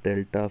value of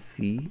delta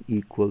phi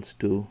equals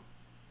to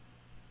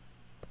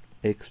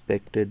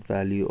expected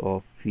value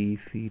of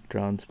phi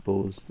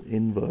transpose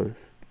inverse,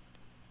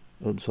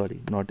 oh sorry,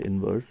 not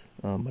inverse,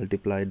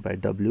 multiplied by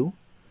w,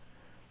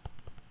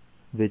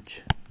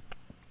 which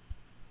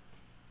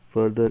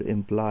further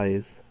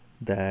implies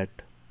that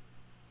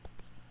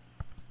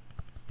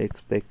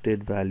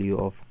expected value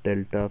of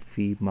delta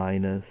phi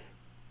minus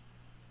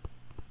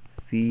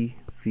phi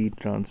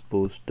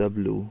transpose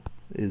w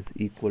is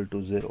equal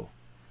to 0.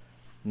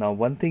 Now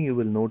one thing you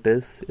will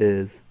notice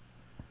is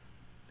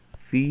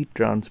phi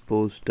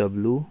transpose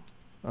w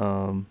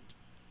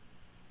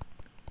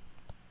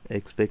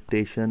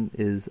expectation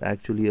is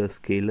actually a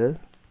scalar,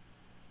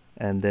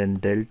 and then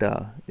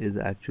delta is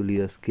actually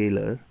a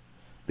scalar,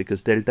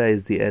 because delta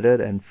is the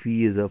error and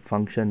phi is a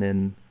function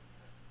in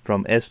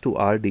from S to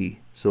RD.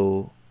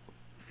 So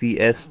phi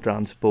S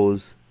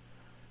transpose,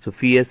 so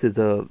phi S is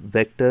a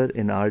vector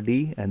in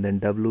RD, and then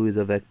W is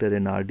a vector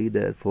in RD,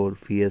 therefore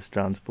phi S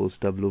transpose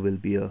W will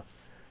be a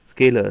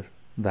scalar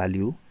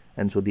value,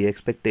 and so the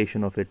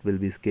expectation of it will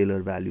be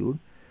scalar valued.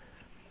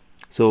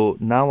 So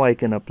now I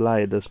can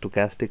apply the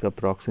stochastic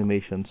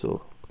approximation.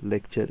 So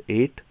lecture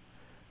 8,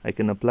 I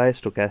can apply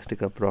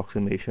stochastic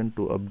approximation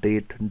to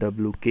update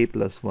Wk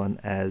plus 1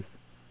 as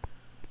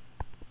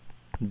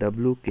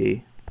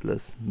Wk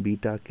plus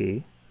beta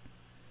k,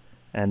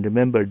 and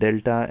remember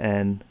delta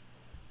and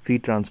phi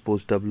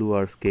transpose W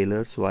are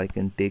scalars, so I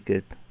can take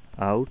it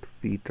out,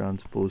 phi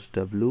transpose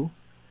W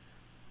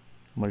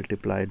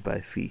multiplied by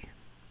phi,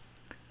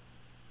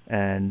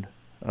 and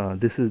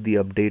this is the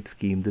update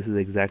scheme. This is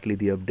exactly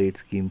the update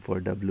scheme for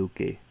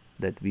Wk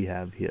that we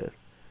have here.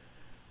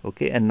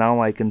 Okay, and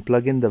now I can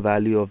plug in the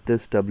value of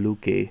this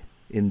Wk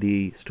in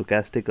the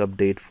stochastic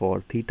update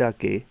for theta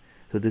k.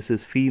 So this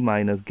is phi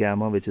minus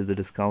gamma, which is the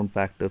discount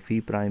factor, phi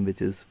prime,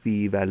 which is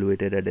phi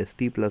evaluated at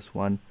st plus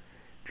 1,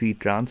 phi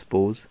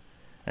transpose,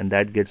 and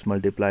that gets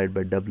multiplied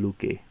by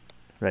Wk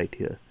right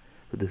here.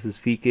 So this is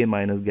phi k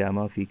minus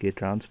gamma, phi k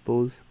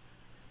transpose,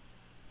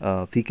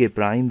 phi k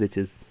prime, which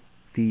is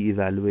phi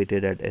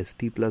evaluated at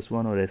st plus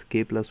 1 or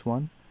sk plus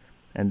 1,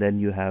 and then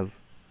you have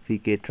phi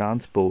k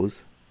transpose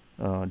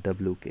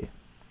Wk.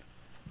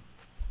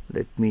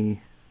 Let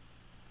me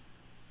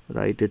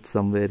write it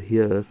somewhere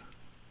here.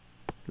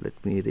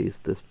 Let me erase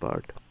this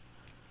part.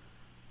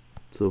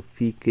 So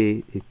phi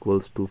k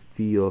equals to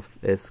phi of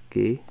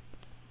sk,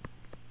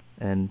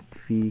 and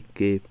phi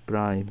k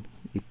prime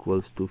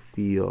equals to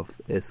phi of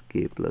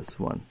sk plus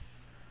 1.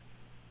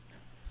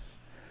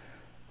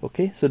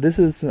 Okay, so this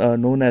is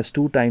known as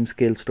 2 time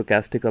scale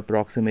stochastic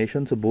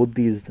approximation. So both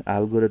these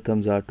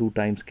algorithms are 2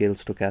 time scale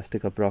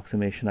stochastic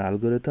approximation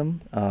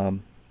algorithm,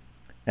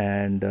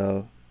 and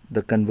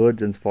the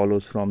convergence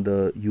follows from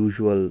the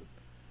usual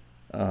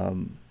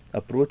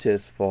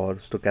approaches for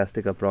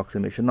stochastic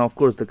approximation. Now of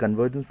course the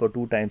convergence for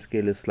 2 time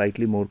scale is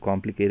slightly more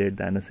complicated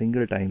than a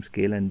single time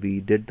scale, and we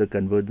did the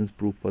convergence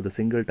proof for the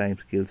single time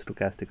scale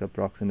stochastic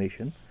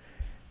approximation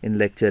in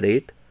lecture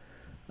 8,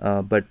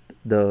 but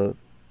the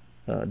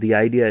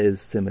idea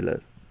is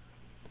similar.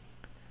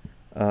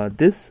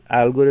 This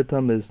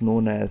algorithm is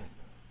known as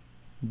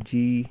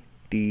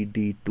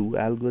GTD2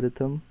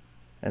 algorithm,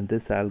 and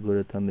this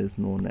algorithm is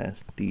known as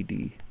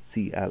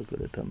TDC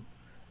algorithm.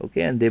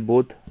 Okay, and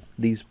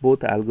these both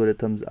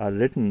algorithms are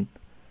written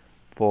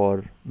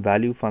for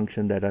value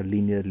functions that are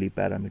linearly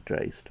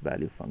parameterized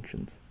value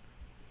functions.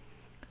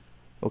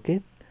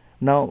 Okay,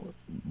 now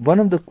one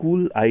of the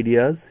cool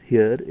ideas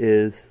here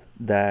is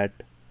that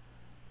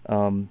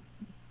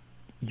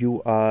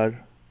you have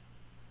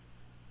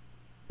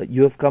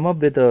come up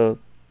with a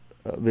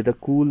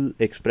cool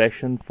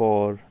expression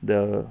for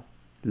the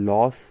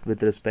loss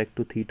with respect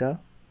to theta,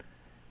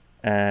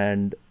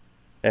 and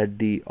at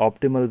the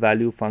optimal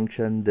value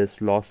function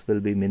this loss will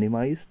be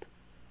minimized.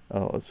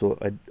 So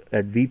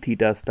at v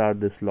theta star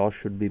this loss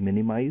should be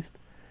minimized.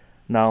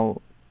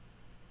 Now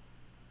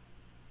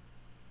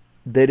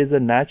there is a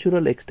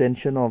natural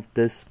extension of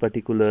this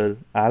particular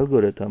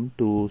algorithm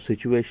to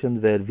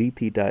situations where v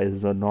theta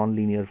is a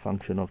nonlinear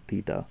function of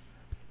theta.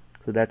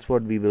 So that's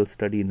what we will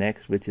study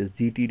next, which is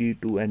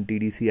GTD2 and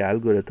TDC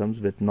algorithms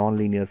with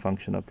nonlinear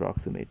function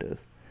approximators,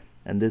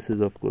 and this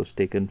is of course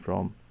taken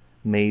from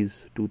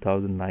May's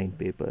 2009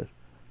 paper.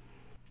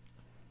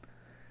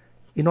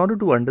 In order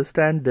to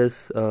understand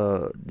this,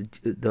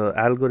 the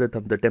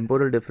algorithm, the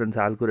temporal difference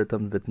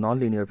algorithm with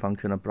nonlinear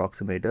function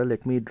approximator,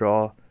 let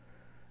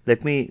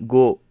me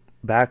go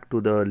back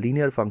to the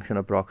linear function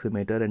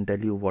approximator and tell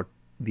you what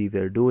we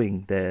were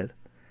doing there.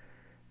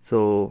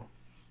 So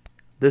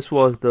this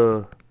was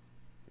the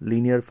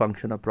linear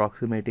function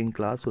approximating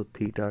class, so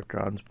theta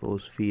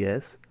transpose phi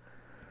s.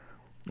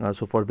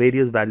 So for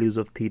various values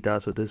of theta,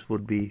 so this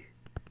would be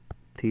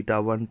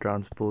theta 1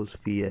 transpose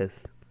phi s,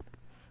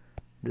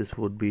 this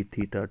would be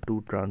theta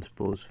 2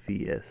 transpose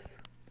phi s.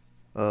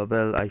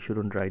 Well, I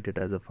shouldn't write it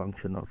as a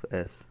function of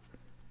s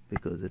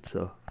because it's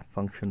a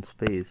function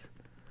space.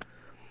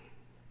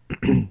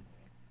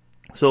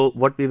 So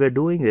what we were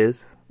doing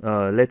is,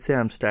 let's say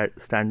I'm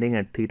standing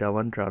at theta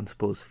 1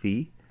 transpose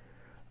phi.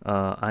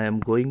 I am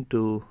going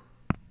to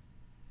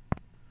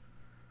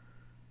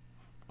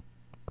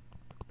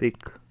pick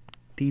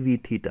TV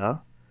theta,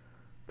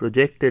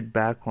 project it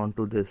back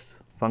onto this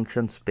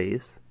function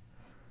space,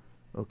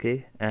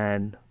 okay,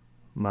 and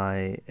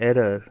my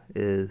error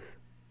is,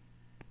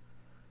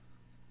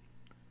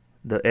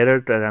 the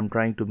error that I'm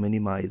trying to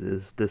minimize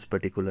is this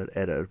particular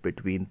error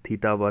between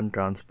theta 1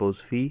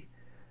 transpose phi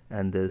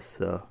and this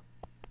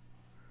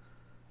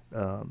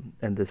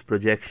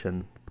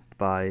projection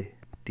pi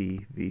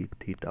t v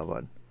theta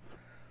 1.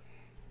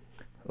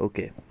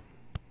 Okay,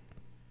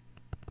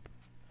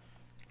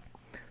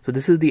 So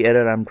this is the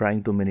error I'm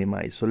trying to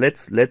minimize. So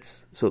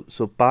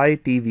so pi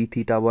t v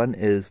theta 1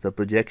 is the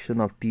projection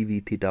of t v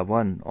theta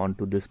 1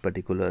 onto this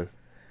particular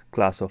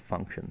class of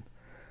function.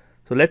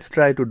 So let's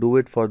try to do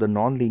it for the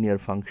nonlinear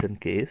function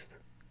case.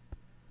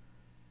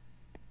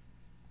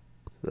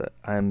 So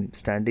I'm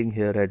standing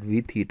here at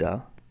v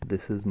theta.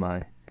 This is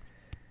my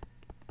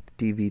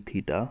t v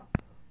theta,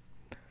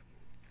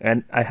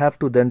 and I have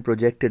to then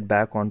project it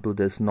back onto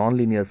this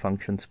nonlinear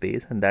function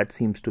space, and that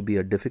seems to be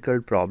a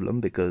difficult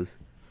problem because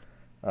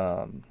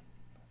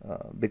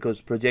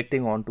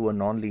projecting onto a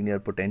nonlinear,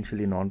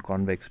 potentially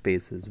non-convex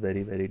space is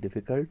very, very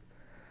difficult.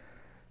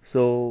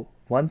 So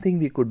one thing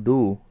we could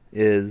do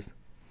is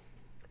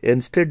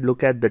instead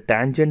look at the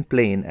tangent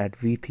plane at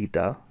v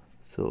theta.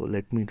 So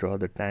let me draw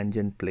the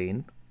tangent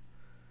plane.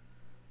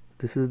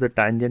 This is the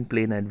tangent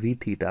plane at v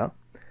theta,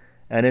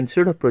 and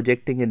instead of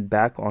projecting it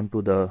back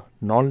onto the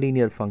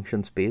nonlinear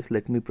function space,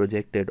 let me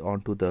project it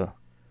onto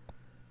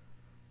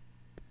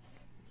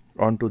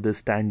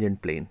this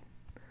tangent plane.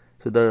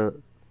 So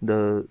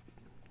the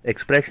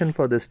expression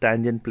for this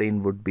tangent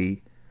plane would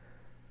be,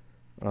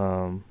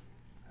 I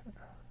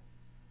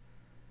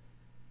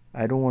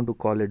don't want to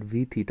call it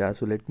v theta,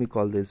 so let me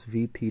call this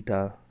v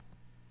theta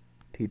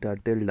theta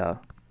tilde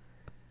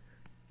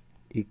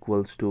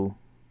equals to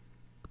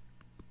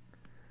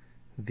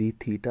v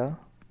theta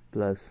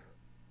plus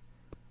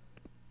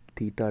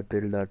theta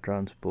tilde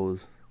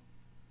transpose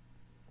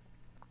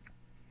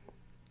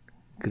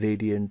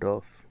gradient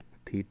of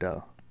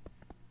theta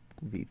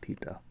v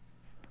theta.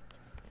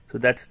 So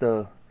that's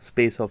the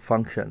space of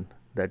function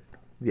that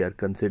we are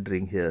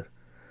considering here.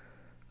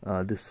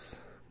 This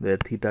where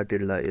theta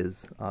tilde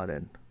is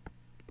Rn,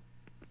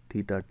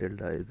 theta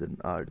tilde is in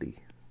Rd.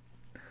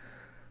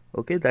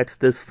 Okay, that's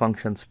this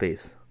function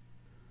space.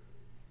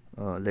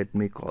 Let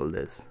me call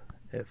this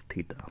f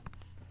theta.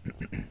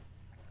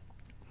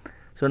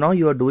 So now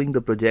you are doing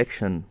the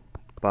projection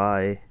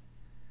pi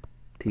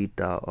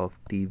theta of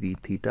t v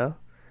theta.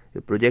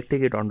 You're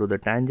projecting it onto the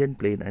tangent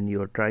plane, and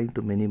you are trying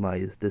to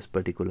minimize this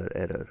particular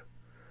error.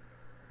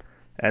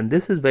 And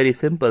this is very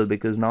simple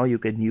because now you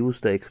can use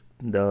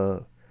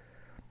the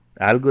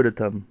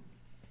algorithm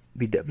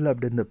we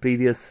developed in the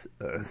previous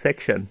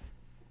section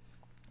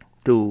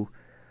to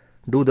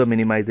do the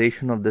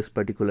minimization of this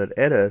particular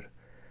error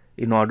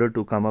in order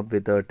to come up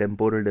with a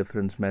temporal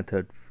difference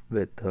method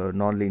with a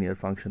nonlinear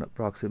function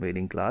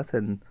approximating class.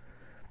 And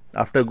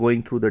after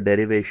going through the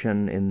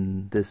derivation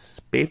in this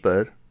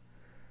paper,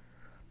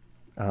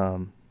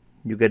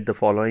 you get the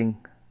following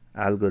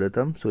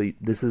algorithm. So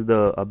this is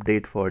the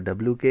update for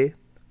wk.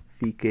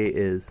 Phi k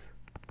is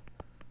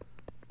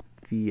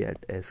phi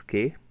at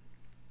sk,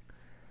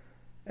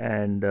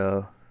 and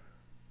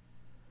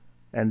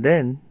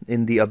then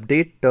in the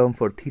update term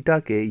for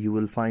theta k, you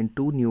will find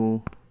two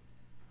new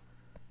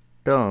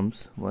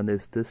terms. One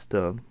is this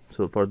term.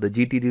 So for the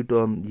GTD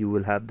term, you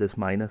will have this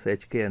minus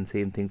hk, and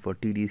same thing for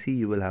TDC,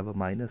 you will have a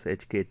minus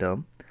hk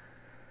term.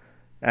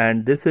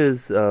 And this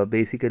is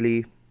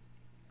basically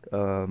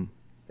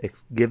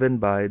given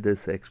by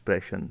this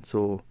expression.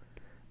 So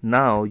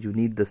now you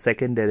need the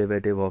second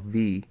derivative of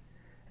v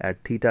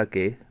at theta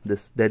k,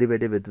 this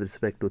derivative with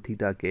respect to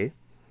theta k.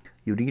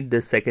 You need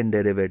this second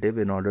derivative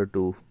in order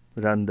to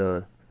run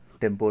the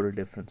temporal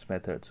difference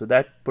method. So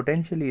that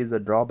potentially is a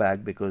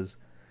drawback, because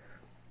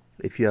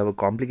if you have a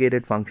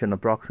complicated function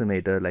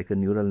approximator like a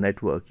neural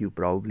network, you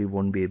probably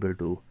won't be able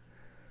to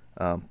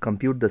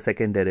compute the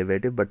second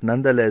derivative. But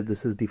nonetheless,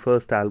 this is the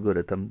first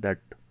algorithm that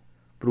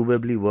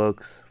provably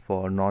works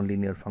for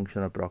nonlinear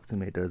function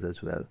approximators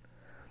as well.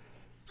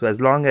 So as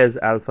long as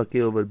alpha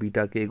k over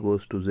beta k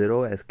goes to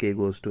 0, as k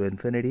goes to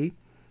infinity,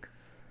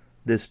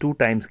 this two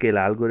time scale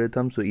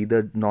algorithm, so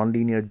either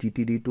nonlinear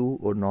GTD2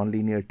 or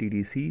nonlinear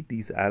TDC,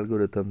 these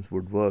algorithms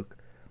would work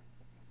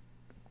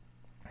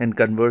and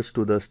converge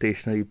to the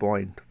stationary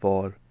point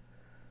for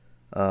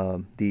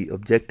the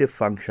objective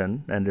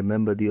function. And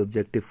remember, the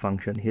objective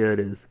function here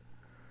is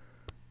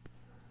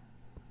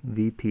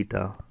v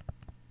theta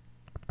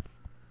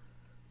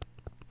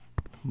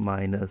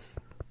minus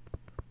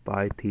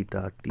pi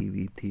theta t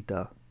v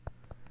theta,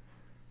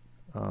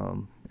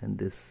 and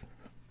this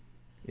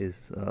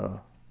is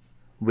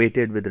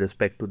weighted with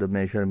respect to the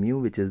measure mu,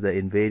 which is the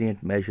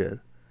invariant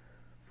measure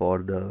for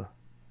the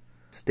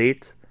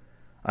states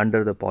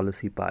under the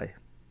policy pi.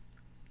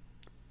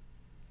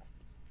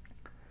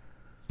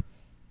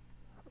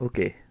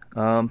 Okay,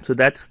 so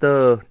that's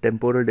the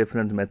temporal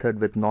difference method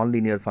with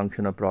nonlinear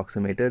function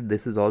approximator.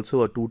 This is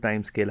also a two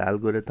time scale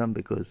algorithm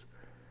because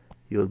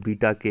your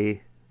beta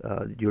k,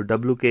 your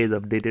wk is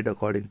updated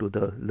according to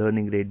the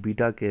learning rate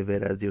beta k,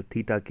 whereas your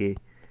theta k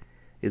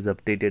is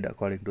updated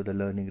according to the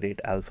learning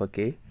rate alpha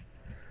k.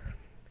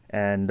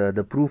 And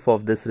the proof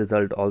of this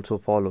result also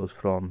follows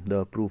from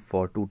the proof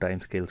for two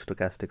time scale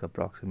stochastic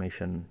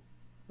approximation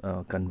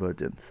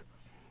convergence.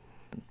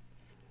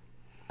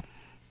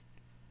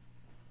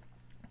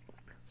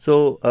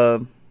 So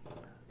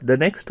the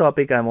next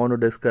topic I want to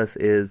discuss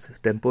is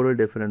temporal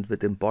difference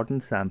with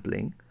importance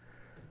sampling,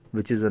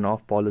 which is an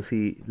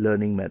off-policy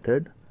learning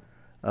method.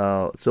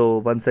 So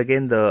once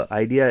again, the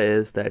idea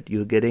is that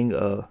you're getting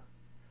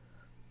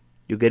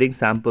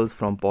samples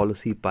from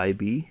policy pi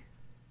b,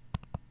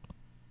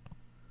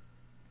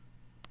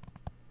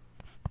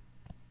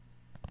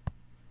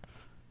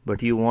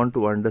 but you want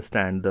to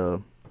understand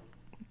the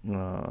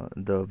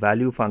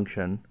value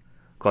function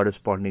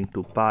corresponding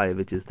to pi,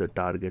 which is the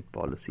target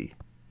policy.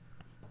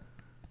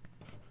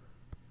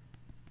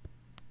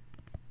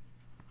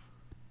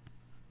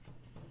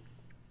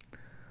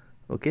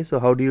 Okay, so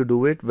how do you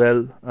do it?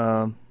 Well,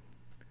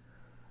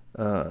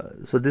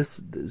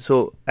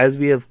 so as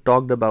we have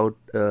talked about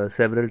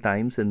several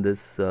times in this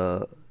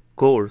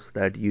course,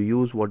 that you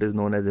use what is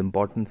known as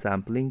importance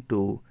sampling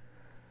to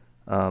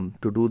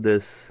do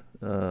this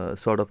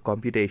sort of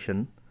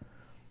computation.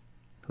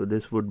 So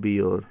this would be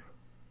your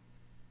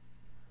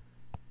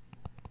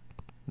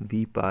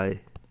v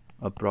pi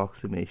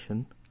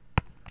approximation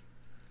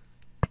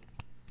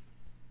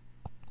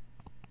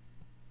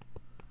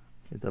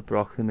is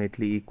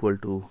approximately equal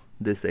to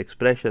this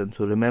expression.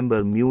 So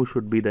remember, mu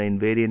should be the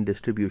invariant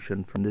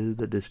distribution. From this is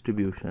the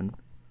distribution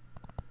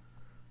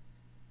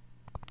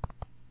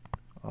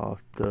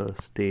of the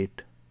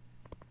state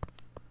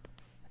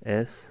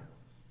S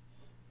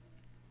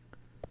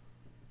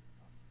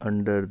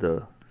under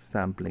the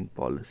sampling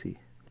policy.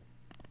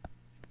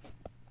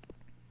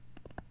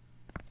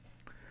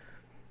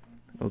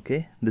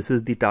 Okay, this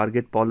is the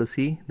target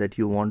policy that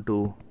you want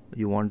to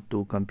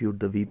compute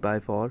the v pi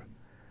for.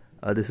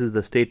 This is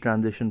the state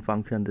transition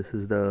function, this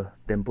is the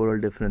temporal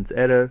difference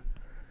error,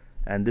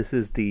 and this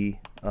is the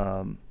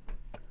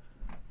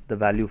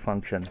value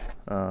function.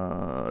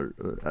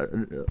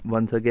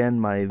 Once again,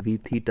 my v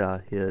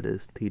theta here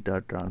is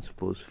theta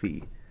transpose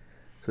phi.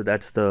 So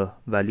that's the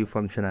value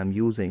function I'm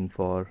using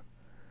for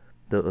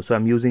so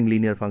I'm using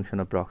linear function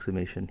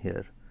approximation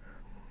here.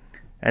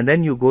 And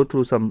then you go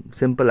through some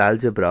simple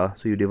algebra.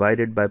 So you divide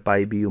it by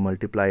pi b, you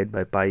multiply it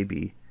by pi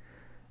b,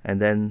 and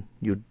then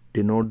you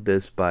denote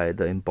this by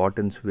the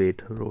importance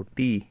weight rho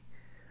t,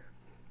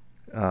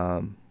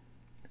 and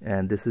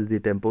this is the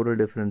temporal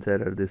difference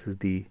error, this is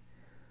the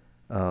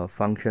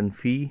function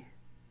phi,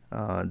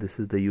 this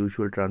is the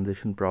usual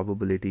transition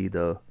probability,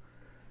 the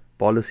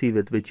policy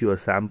with which you are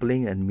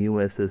sampling, and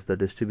mu s is the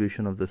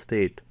distribution of the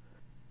state.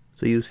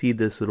 So you see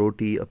this rho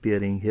t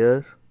appearing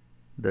here,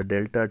 the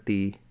delta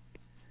t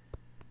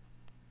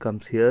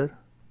comes here,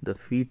 the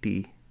phi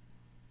t,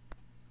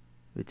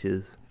 which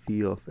is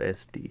phi of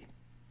st,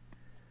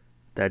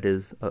 that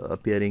is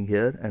appearing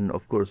here, and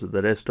of course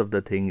the rest of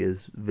the thing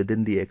is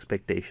within the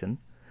expectation,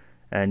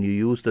 and you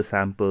use the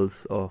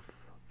samples of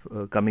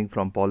coming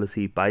from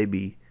policy pi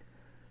b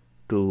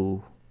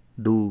to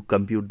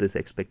compute this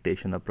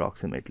expectation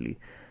approximately.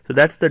 So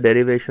that's the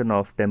derivation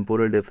of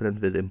temporal difference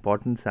with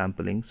importance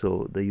sampling.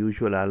 So the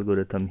usual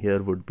algorithm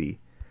here would be,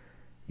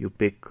 you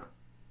pick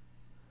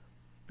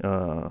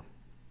no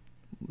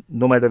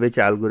matter which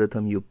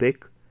algorithm you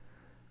pick,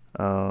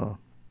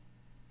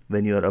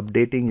 when you are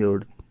updating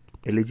your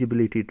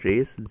eligibility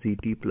trace,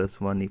 zt plus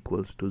 1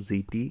 equals to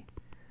zt,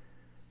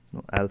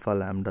 alpha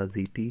lambda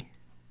zt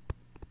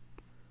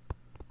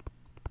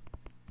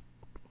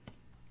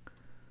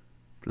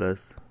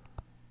plus,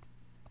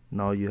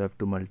 now you have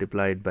to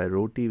multiply it by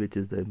rho t, which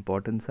is the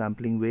importance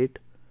sampling weight,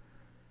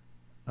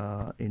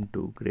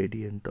 into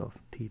gradient of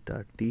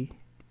theta t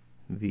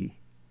v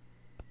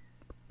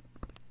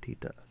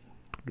theta,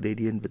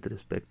 gradient with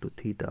respect to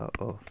theta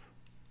of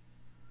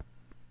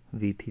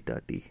v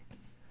theta t.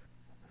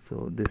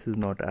 So this is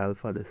not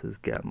alpha, this is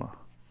gamma.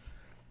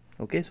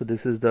 Okay, so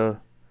this is the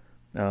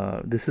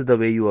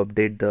way you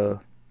update the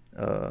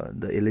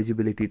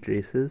eligibility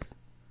traces.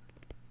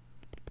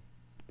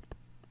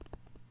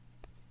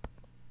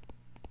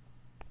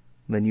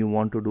 When you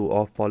want to do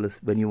off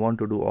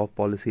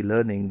policy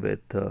learning with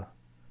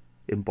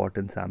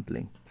importance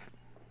sampling.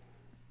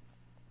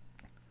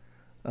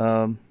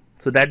 So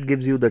that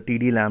gives you the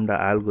TD lambda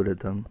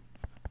algorithm.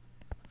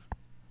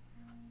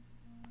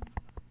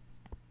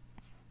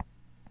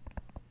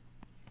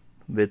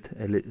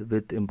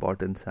 With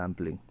importance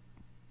sampling.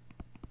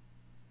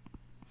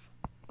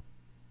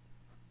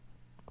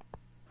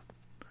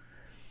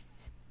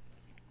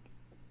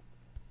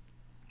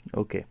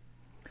 Okay.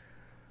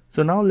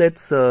 So now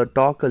let's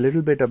talk a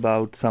little bit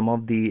about some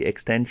of the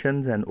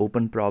extensions and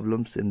open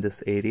problems in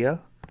this area.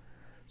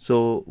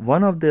 So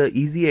one of the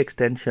easy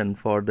extension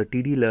for the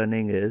TD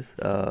learning is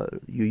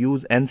you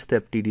use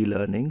n-step TD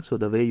learning. So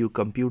the way you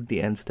compute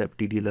the n-step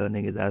TD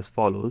learning is as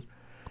follows.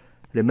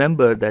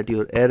 Remember that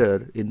your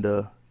error in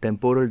the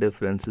temporal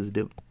difference is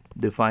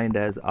defined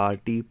as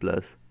RT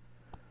plus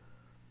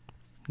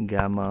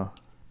gamma,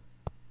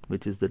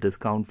 which is the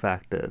discount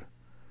factor,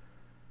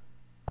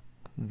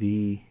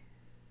 V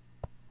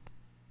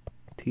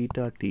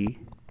theta t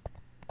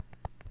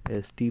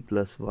st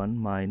plus 1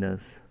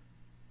 minus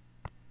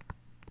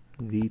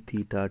V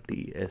theta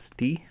t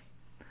st.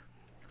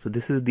 So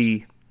this is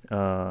the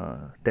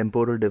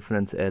temporal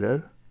difference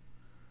error.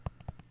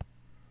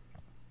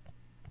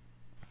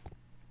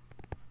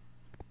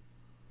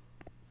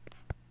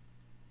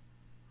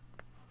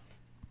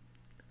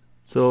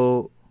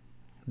 So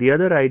The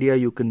other idea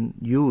you can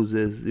use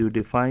is you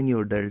define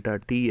your delta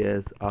t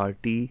as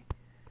RT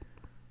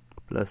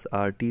plus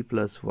RT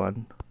plus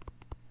 1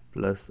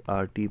 plus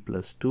RT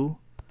plus 2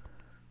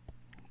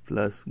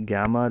 plus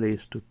gamma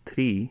raised to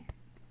 3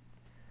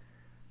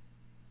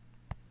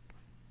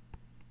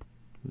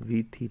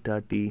 V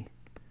theta t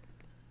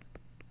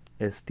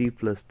st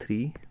plus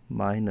 3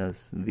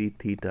 minus V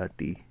theta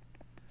t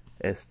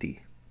st.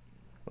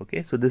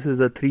 Okay, so this is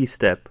a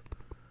 3-step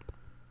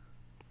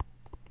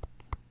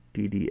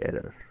TD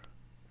error.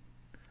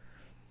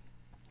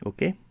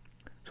 Okay,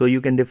 so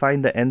you can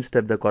define the n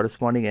step, the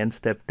corresponding n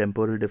step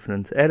temporal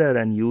difference error,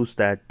 and use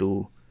that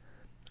to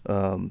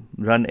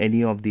run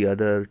any of the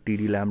other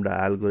TD lambda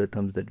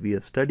algorithms that we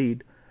have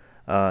studied.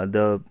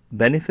 The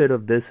benefit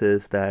of this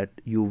is that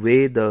you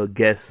weigh the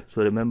guess.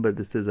 So remember,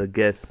 this is a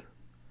guess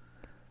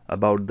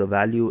about the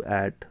value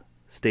at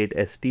state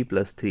st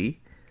plus 3.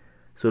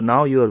 So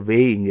now you are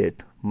weighing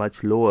it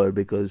much lower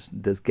because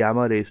this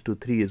gamma raised to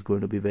 3 is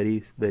going to be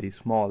very, very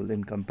small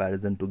in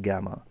comparison to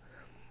gamma.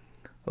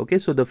 Okay,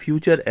 so the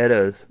future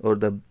errors or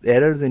the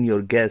errors in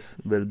your guess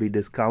will be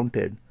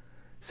discounted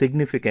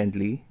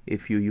significantly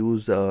if you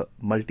use a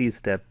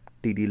multi-step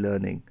TD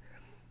learning,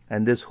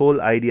 and this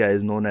whole idea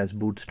is known as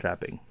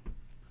bootstrapping.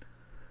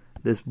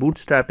 This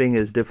bootstrapping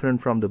is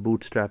different from the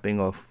bootstrapping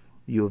of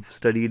you've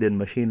studied in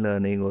machine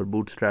learning or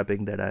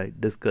bootstrapping that I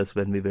discussed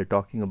when we were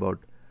talking about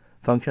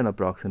function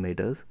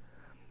approximators.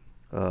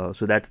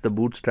 So that's the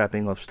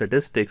bootstrapping of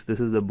statistics. This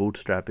is the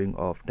bootstrapping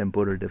of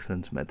temporal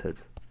difference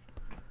methods.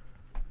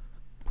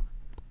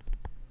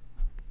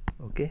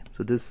 Okay,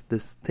 so this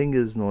thing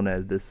is known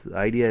as, this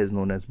idea is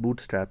known as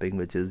bootstrapping,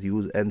 which is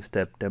use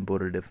n-step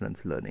temporal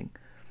difference learning.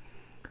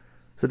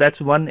 So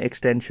that's one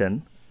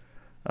extension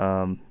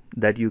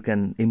that you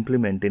can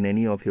implement in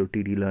any of your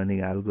TD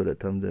learning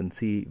algorithms and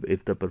see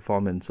if the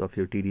performance of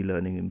your TD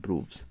learning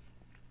improves.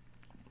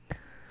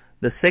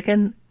 The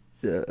second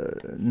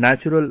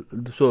natural,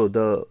 so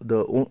the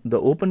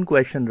open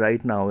question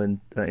right now in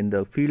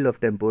the field of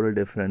temporal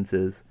difference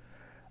is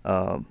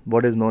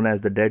what is known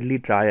as the deadly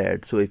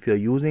triad. So if you're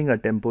using a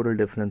temporal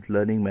difference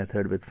learning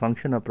method with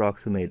function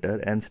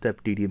approximator,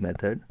 n-step TD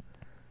method,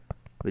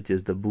 which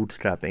is the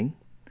bootstrapping,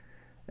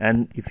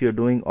 and if you're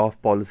doing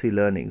off-policy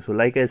learning, so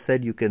like I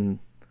said, you can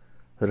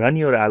run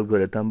your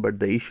algorithm, but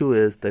the issue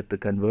is that the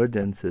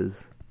convergence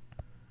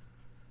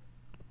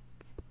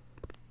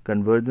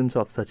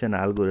of such an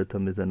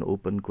algorithm is an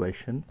open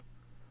question,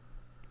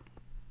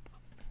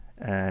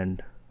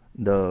 and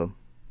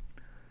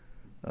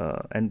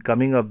and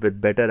coming up with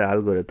better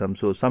algorithms.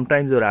 So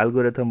sometimes your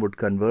algorithm would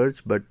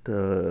converge, but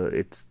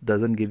it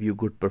doesn't give you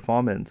good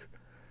performance.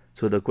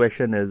 So the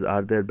question is,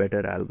 are there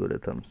better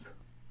algorithms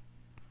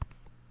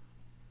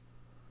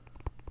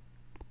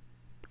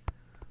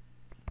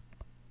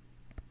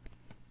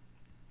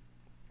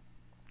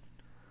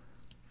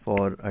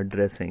for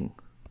addressing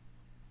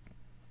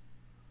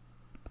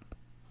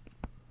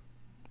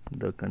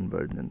the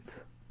convergence?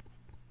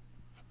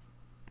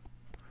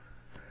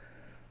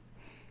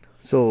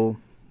 So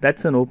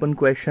that's an open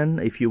question.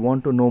 If you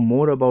want to know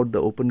more about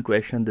the open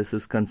question, this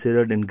is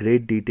considered in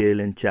great detail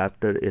in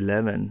chapter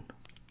 11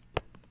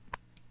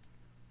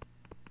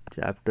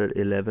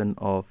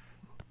 of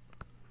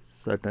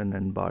Sutton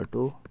and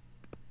Bartow.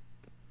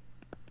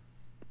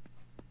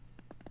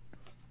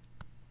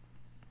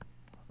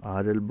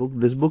 RL book.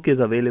 This book is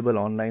available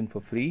online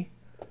for free.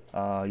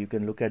 You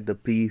can look at the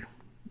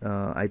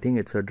I think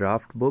it's a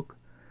draft book.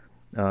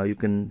 You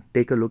can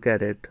take a look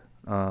at it,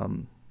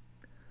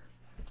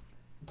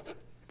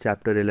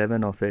 chapter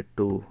 11 of it,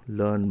 to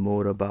learn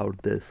more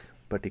about this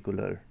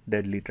particular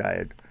deadly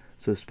triad.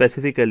 So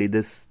specifically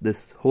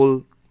this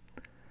whole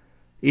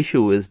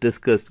issue is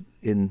discussed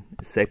in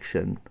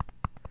section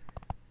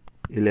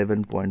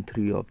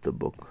 11.3 of the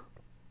book.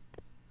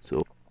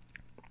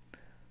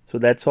 So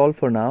that's all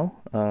for now.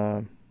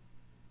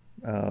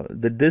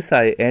 With this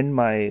I end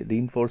my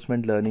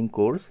reinforcement learning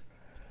course.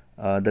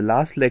 The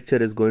last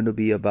lecture is going to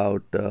be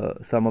about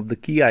some of the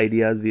key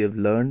ideas we have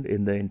learned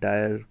in the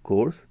entire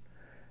course,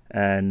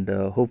 and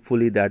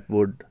hopefully that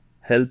would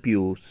help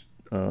you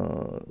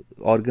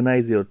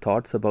organize your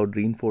thoughts about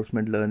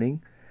reinforcement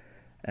learning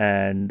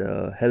and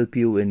help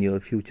you in your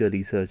future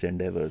research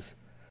endeavors.